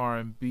Female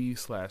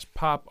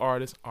R&B/Pop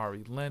Artist,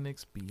 Ari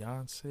Lennox,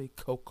 Beyonce,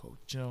 Coco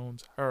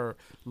Jones, Her,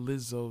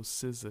 Lizzo,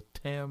 SZA,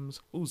 Thames.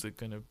 Who's it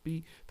gonna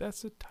be?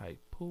 That's a tight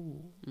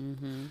pool.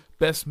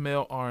 Best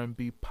Male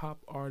R&B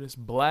Pop Artist,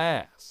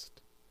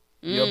 Blast.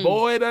 Your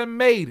boy done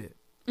made it.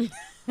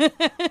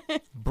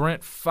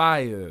 Brent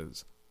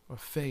Fayez or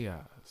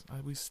Fayez.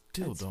 We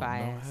still don't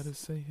know how to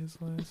say his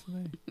last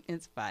name.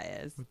 It's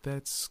Fayez. With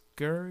that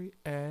scurry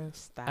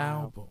ass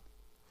album.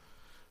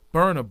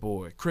 Burna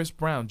Boy, Chris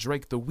Brown,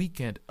 Drake, The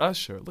Weeknd,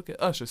 Usher. Look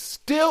at Usher,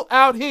 still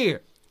out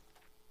here.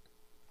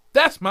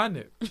 That's my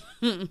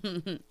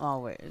nigga.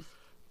 Always.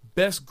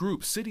 Best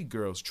Group, City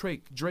Girls,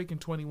 Drake and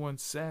 21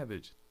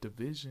 Savage,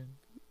 Division,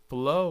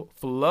 Flow.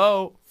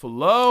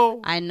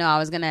 I know, I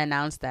was going to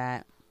announce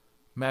that.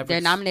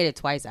 They're nominated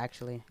twice,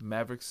 actually.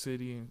 Maverick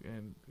City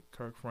and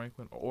Kirk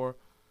Franklin, or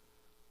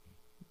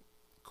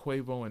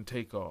Quavo and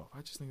Takeoff.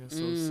 I just think that's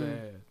so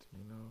sad,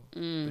 you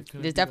know.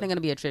 There's definitely going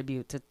to be a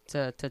tribute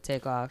to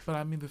Takeoff. But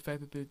I mean, the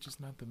fact that they're just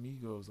not the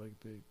Migos, like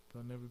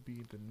they'll never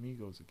be the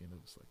Migos again.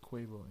 It was like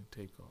Quavo and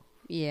Takeoff.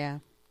 Yeah.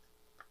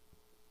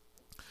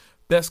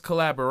 Best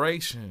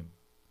Collaboration,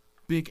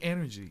 Big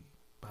Energy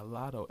by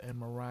Lotto and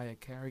Mariah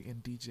Carey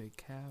and DJ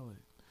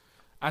Khaled.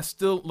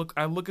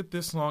 I look at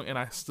this song and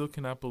I still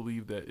cannot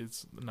believe that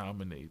it's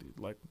nominated.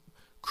 Like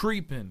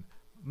Creepin',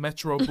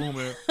 Metro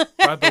Boomin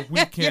by The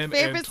Weeknd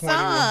and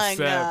 21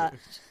 Savage.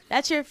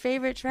 That's your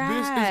favorite track.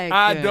 This is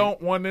I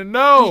Don't Want to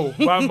Know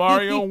by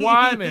Mario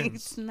Winans.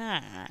 It's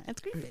not.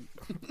 It's Creepin'.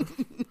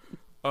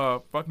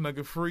 Fuck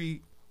Nugget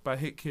Free by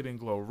Hit Kid and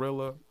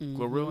Glorilla.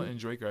 Glorilla and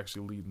Drake are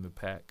actually leading the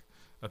pack.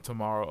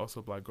 Tomorrow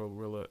also by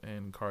Glorilla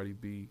and Cardi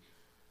B.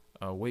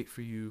 Wait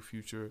For You,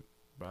 Future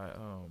by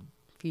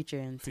Future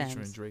and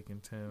Drake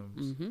and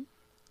Thames.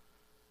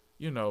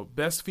 You know,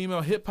 best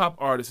female hip hop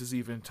artist is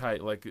even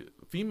tight. Like,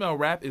 female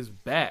rap is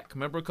back.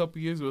 Remember a couple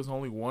years, there was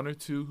only one or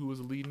two who was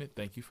leading it.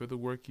 Thank you for the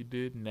work you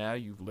did. Now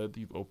you've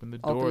opened the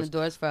doors. Opened the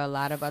doors for a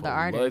lot of other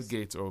artists.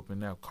 Floodgates are open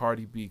now.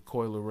 Cardi B,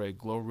 Coi Leray,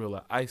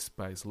 Glorilla, Ice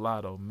Spice,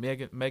 Lotto,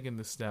 Megan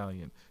Thee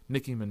Stallion,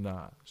 Nicki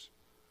Minaj.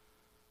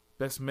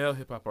 Best male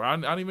hip hop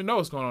artist. I don't even know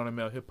what's going on in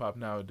male hip hop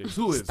nowadays.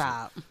 Who is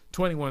Stop. It?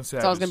 21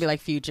 Savage. So it's gonna be like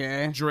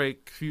Future,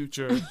 Drake,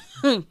 Future,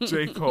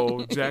 J.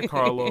 Cole, Jack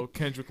Harlow,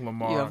 Kendrick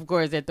Lamar. Yeah, of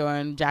course they're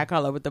throwing Jack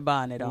Harlow with the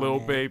bonnet on. Lil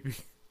Baby.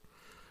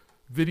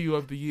 Video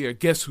of the Year.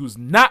 Guess who's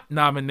not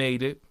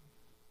nominated?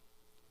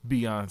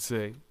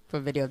 Beyonce. For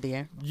Video of the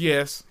Year?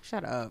 Yes.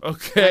 Shut up.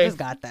 Okay. I just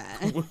got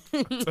that.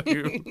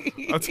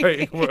 I'll tell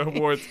you what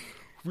awards.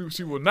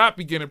 She will not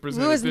be getting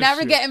presented. We was this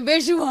never year. getting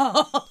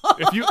visual.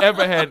 If you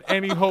ever had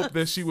any hope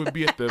that she would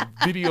be at the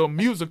Video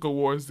Music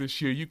Awards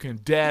this year, you can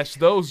dash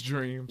those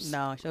dreams.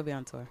 No, she'll be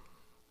on tour.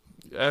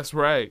 That's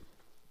right.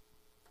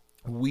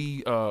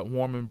 We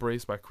Warm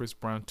Embrace by Chris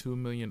Brown, 2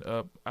 Million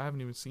Up. I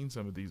haven't even seen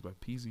some of these by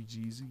Peasy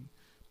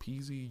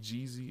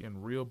Jeezy,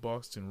 and Real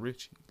Boston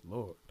Richie.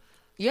 Lord.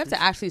 You have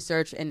to actually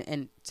search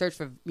and search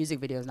for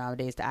music videos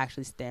nowadays to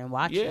actually stay and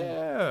watch them.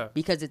 Yeah.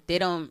 Because they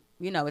don't,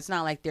 it's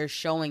not like they're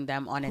showing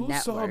them on a network.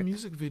 Who saw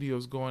music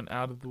videos going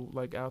out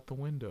the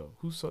window?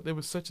 Who saw? They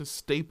were such a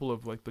staple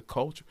of like the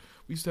culture.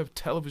 We used to have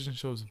television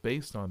shows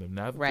based on them.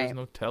 Now that there's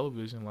no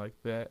television like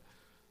that,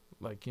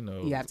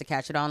 you have to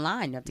catch it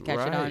online. You have to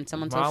catch it on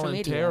someone's social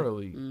media.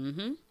 Voluntarily.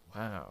 Mm-hmm.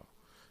 Wow.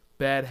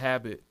 Bad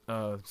Habit,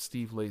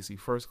 Steve Lacy.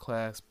 First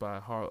Class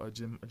by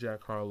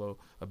Jack Harlow.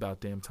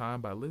 About Damn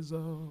Time by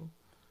Lizzo.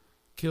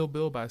 Kill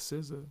Bill by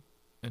SZA.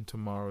 And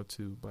Tomorrow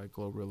 2 by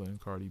Glorilla and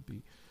Cardi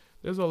B.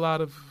 There's a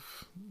lot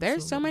of...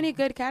 There's so many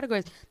good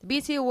categories. The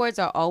BET Awards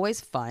are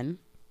always fun.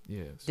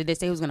 Yes. Did they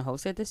say who's going to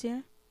host it this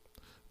year?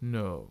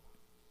 No.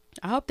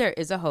 I hope there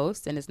is a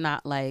host and it's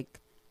not like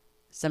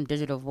some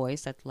digital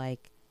voice that's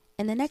like,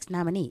 and the next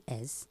nominee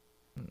is,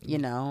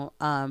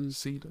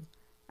 Cedar.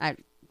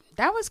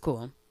 That was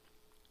cool.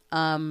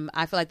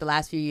 I feel like the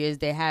last few years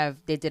they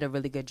did a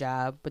really good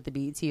job with the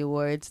BET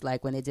Awards,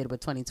 like when they did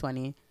with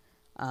 2020,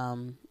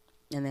 and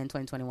then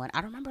 2021.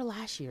 I don't remember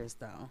last year's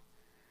though,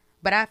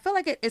 but I feel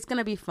like it's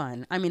gonna be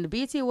fun. I mean, the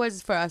BET Awards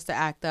is for us to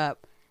act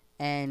up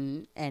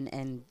and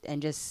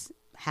just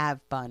have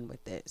fun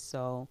with it.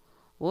 So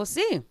we'll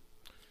see.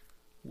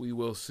 We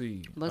will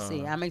see. We'll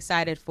see. I'm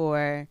excited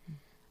for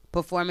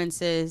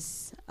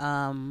performances.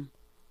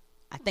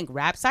 I think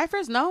rap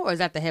cyphers. No, or is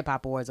that the Hip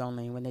Hop Awards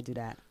only when they do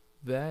that?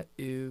 That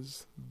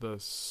is the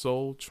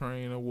Soul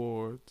Train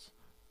Awards,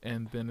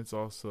 and then it's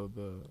also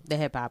the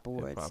Hip Hop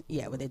Awards.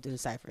 Yeah, when they do the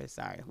ciphers.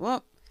 Sorry.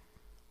 Well,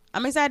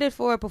 I'm excited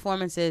for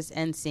performances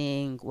and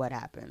seeing what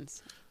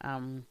happens.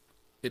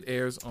 It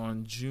airs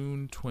on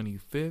June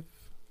 25th,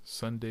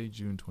 Sunday,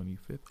 June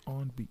 25th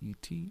on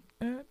BET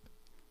at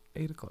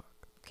 8 o'clock.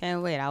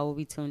 Can't wait. I will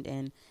be tuned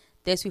in.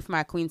 This week for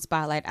my Queen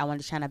Spotlight, I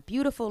want to shine a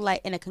beautiful light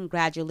and a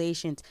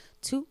congratulations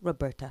to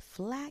Roberta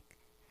Flack.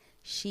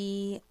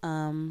 She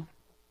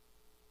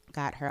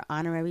got her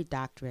honorary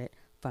doctorate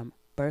from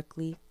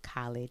Berklee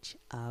College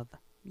of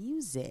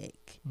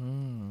Music.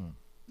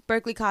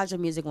 Berklee College of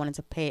Music wanted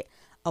to pay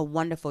a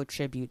wonderful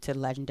tribute to the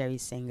legendary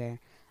singer.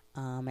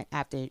 And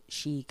after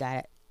she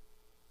got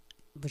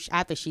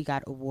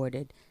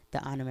awarded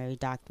the honorary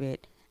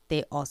doctorate,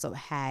 they also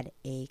had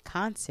a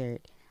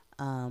concert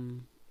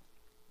the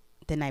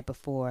night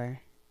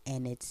before,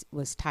 and it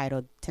was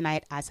titled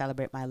 "Tonight I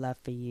Celebrate My Love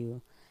for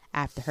You,"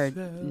 after her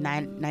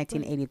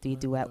 1983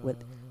 duet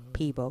with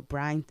Peebo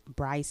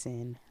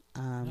Bryson.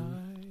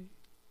 And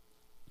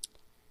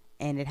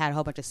it had a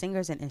whole bunch of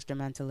singers and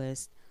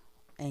instrumentalists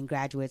and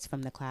graduates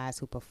from the class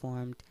who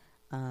performed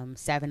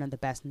 7 of the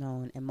best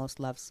known and most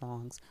loved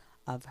songs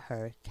of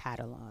her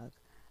catalog.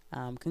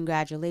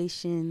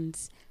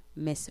 Congratulations,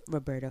 Miss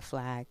Roberta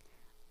Flack,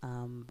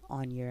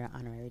 on your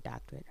honorary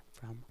doctorate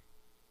from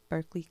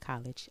Berklee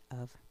College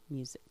of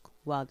Music.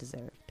 Well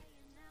deserved.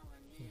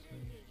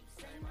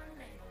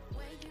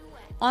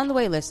 On the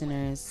way,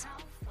 listeners,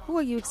 who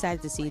are you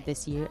excited to see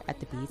this year at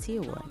the BET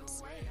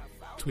Awards?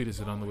 Tweet us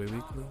at On The Way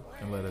Weekly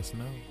and let us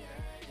know.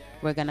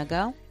 We're gonna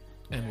go,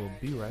 and we'll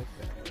be right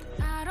back.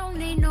 I don't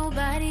need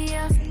nobody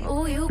else.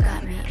 Oh, you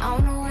got me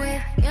on the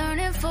way.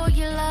 Yearning for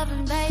your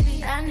loving,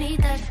 baby. I need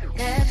that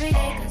every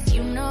day. Cause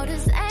you know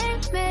this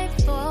ain't made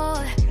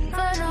for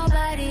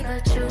nobody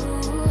but you.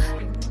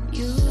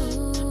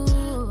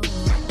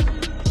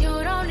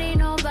 You don't need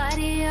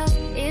nobody else.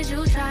 Is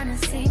you trying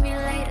to see me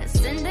later?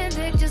 Sending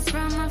pictures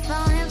from my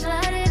phone and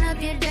flooding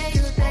up your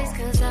database.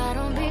 Cause I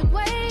don't be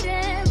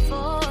waiting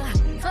for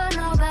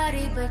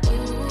nobody but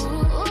you.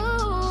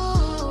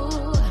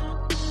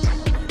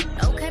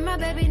 My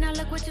baby, now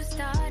look what you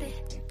started.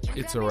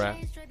 It's a wrap.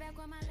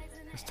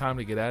 It's time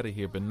to get out of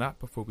here, but not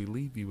before we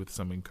leave you with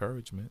some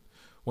encouragement.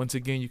 Once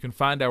again, you can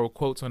find our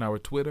quotes on our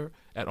Twitter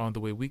at On The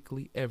Way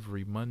Weekly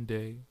every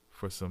Monday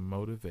for some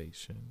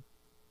motivation.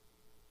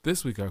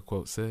 This week, our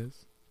quote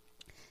says,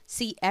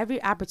 "See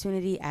every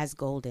opportunity as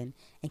golden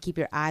and keep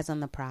your eyes on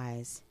the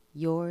prize,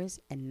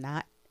 yours and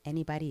not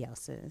anybody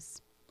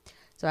else's."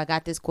 So I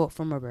got this quote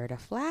from Roberta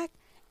Flack,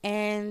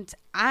 and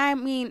I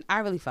mean, I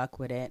really fuck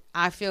with it.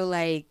 I feel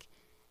like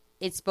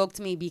it spoke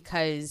to me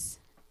because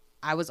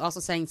I was also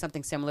saying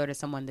something similar to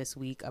someone this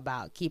week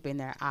about keeping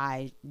their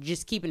eye,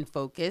 just keeping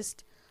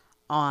focused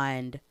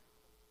on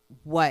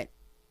what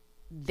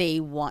they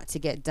want to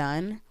get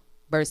done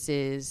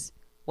versus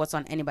what's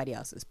on anybody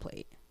else's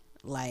plate.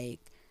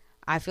 Like,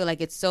 I feel like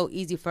it's so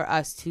easy for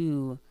us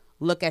to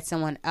look at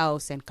someone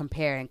else and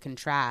compare and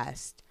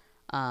contrast,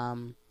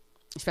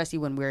 especially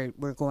when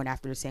we're going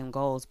after the same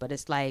goals. But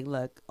it's like,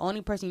 look,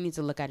 only person you need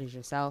to look at is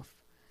yourself.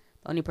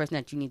 The only person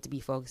that you need to be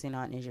focusing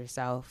on is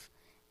yourself,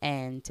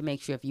 and to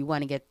make sure if you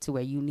want to get to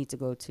where you need to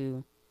go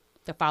to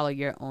follow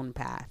your own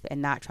path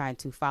and not trying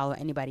to follow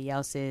anybody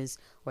else's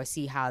or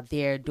see how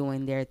they're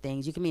doing their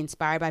things. You can be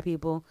inspired by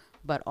people,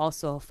 but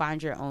also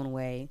find your own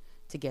way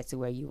to get to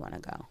where you want to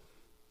go.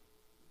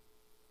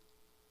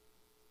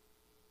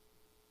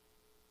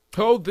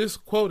 Oh, this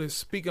quote is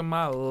speaking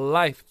my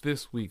life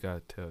this week,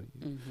 I tell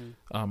you.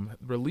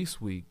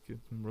 Release week,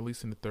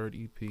 releasing the 3rd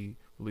EP,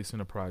 releasing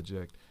a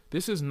project.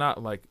 This is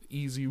not like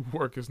easy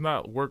work. It's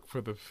not work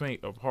for the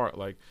faint of heart.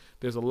 Like,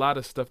 there's a lot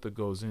of stuff that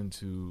goes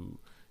into,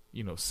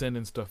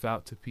 sending stuff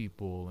out to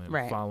people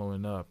and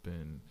following up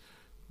and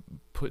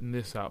putting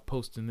this out,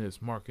 posting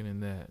this,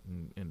 marketing that,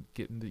 and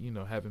getting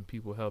the, having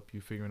people help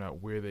you, figuring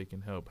out where they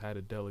can help, how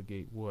to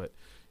delegate what.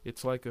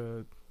 It's like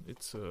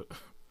it's a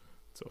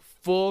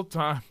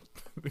full-time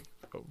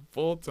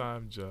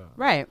job.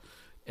 Right.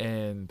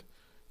 And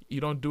you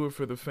don't do it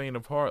for the faint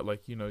of heart.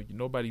 Like,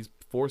 nobody's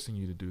forcing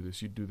you to do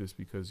this. You do this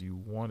because you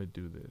want to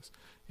do this.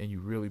 And you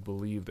really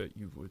believe that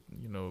you would,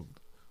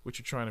 what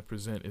you're trying to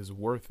present is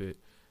worth it.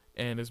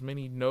 And as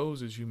many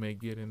no's as you may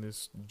get in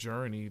this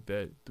journey,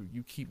 that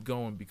you keep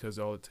going because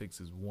all it takes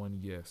is one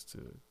yes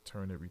to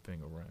turn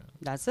everything around.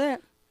 That's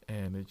it.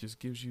 And it just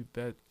gives me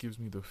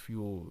the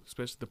fuel,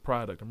 especially the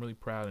product. I'm really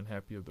proud and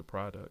happy of the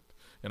product.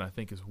 And I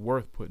think it's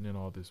worth putting in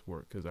all this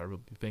work because I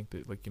really think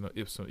that, like,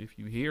 if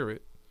you hear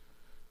it,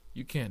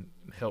 you can't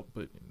help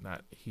but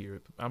not hear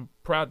it. I'm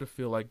proud to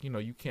feel like,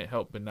 you can't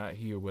help but not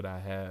hear what I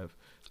have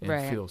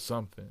and feel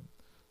something.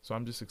 So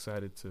I'm just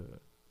excited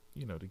to,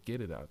 to get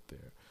it out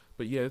there.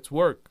 But yeah, it's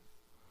work.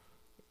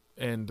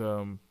 And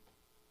you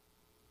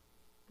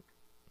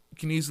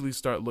can easily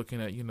start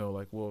looking at,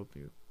 like, well,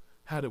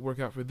 how did it work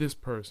out for this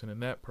person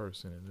and that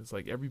person? And it's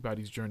like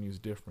everybody's journey is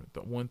different.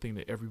 The one thing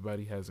that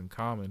everybody has in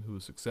common who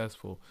is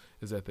successful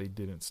is that they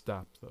didn't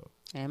stop, though.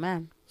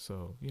 Amen.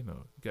 So, you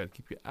got to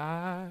keep your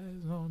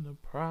eyes on the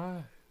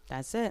prize.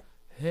 That's it.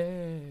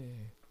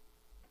 Hey.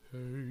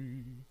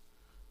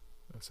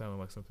 That sounded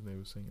like something they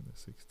were singing in the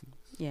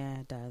 60s.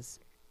 Yeah, it does.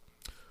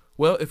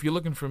 Well, if you're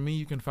looking for me,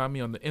 you can find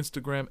me on the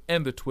Instagram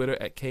and the Twitter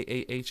at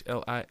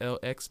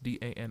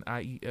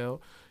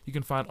KAHLILXDANIEL. You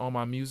can find all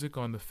my music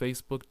on the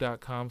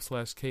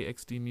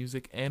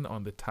Facebook.com/KXDmusic and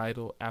on the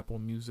Tidal, Apple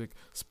Music,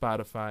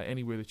 Spotify,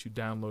 anywhere that you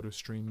download or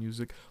stream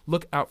music.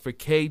 Look out for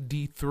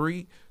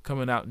KD3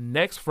 coming out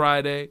next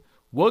Friday.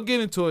 We'll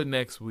get into it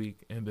next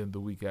week, and then the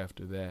week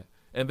after that.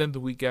 And then the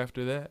week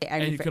after that.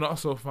 And you can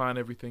also find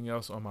everything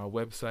else on my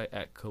website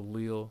at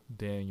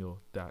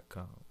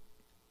KhalilDaniel.com.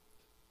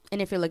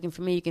 And if you're looking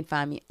for me, you can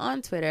find me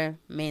on Twitter,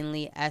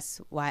 mainly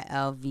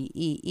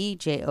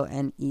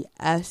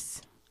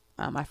SYLVEEJONES.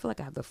 I feel like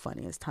I have the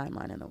funniest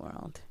timeline in the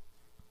world.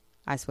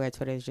 I swear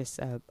Twitter is just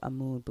a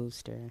mood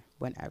booster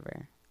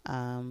whenever.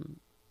 And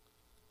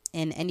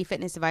any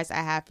fitness advice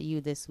I have for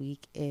you this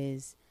week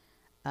is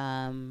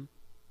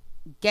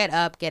get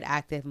up, get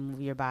active, and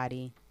move your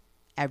body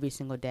every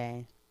single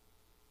day.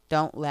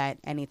 Don't let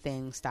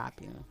anything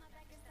stop you.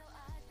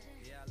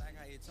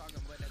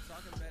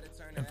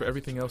 And for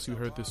everything else you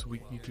heard this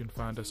week, you can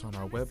find us on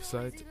our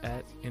website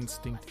at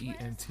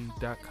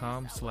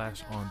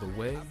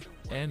instinctent.com/ontheway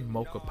and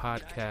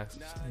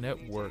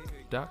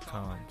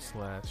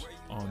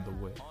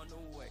mochapodcastnetwork.com/ontheway.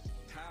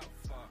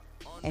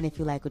 And if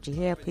you like what you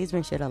hear, please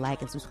make sure to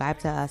like and subscribe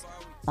to us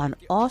on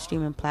all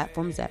streaming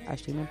platforms that are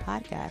streaming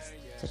podcasts,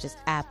 such as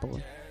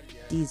Apple,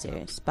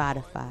 Deezer,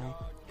 Spotify,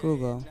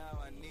 Google,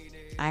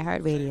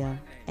 iHeartRadio,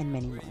 and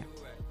many more.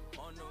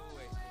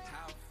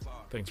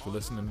 Thanks for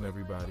listening,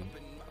 everybody.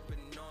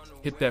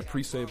 Hit that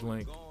pre-save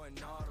link,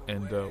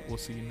 and we'll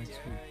see you next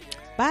week.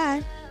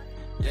 Bye.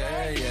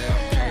 Yeah,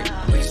 okay.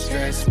 We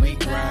stress, we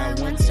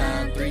grind 1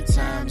 time, 3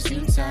 times,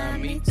 you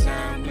time, me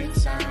time, we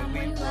time,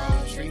 we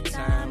roll, 3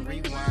 time,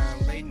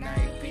 rewind, late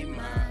night, be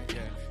mine,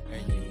 yeah.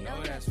 And you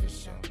know that's for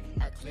sure.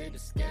 I cleared the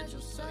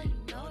schedule, so you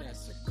know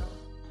that's a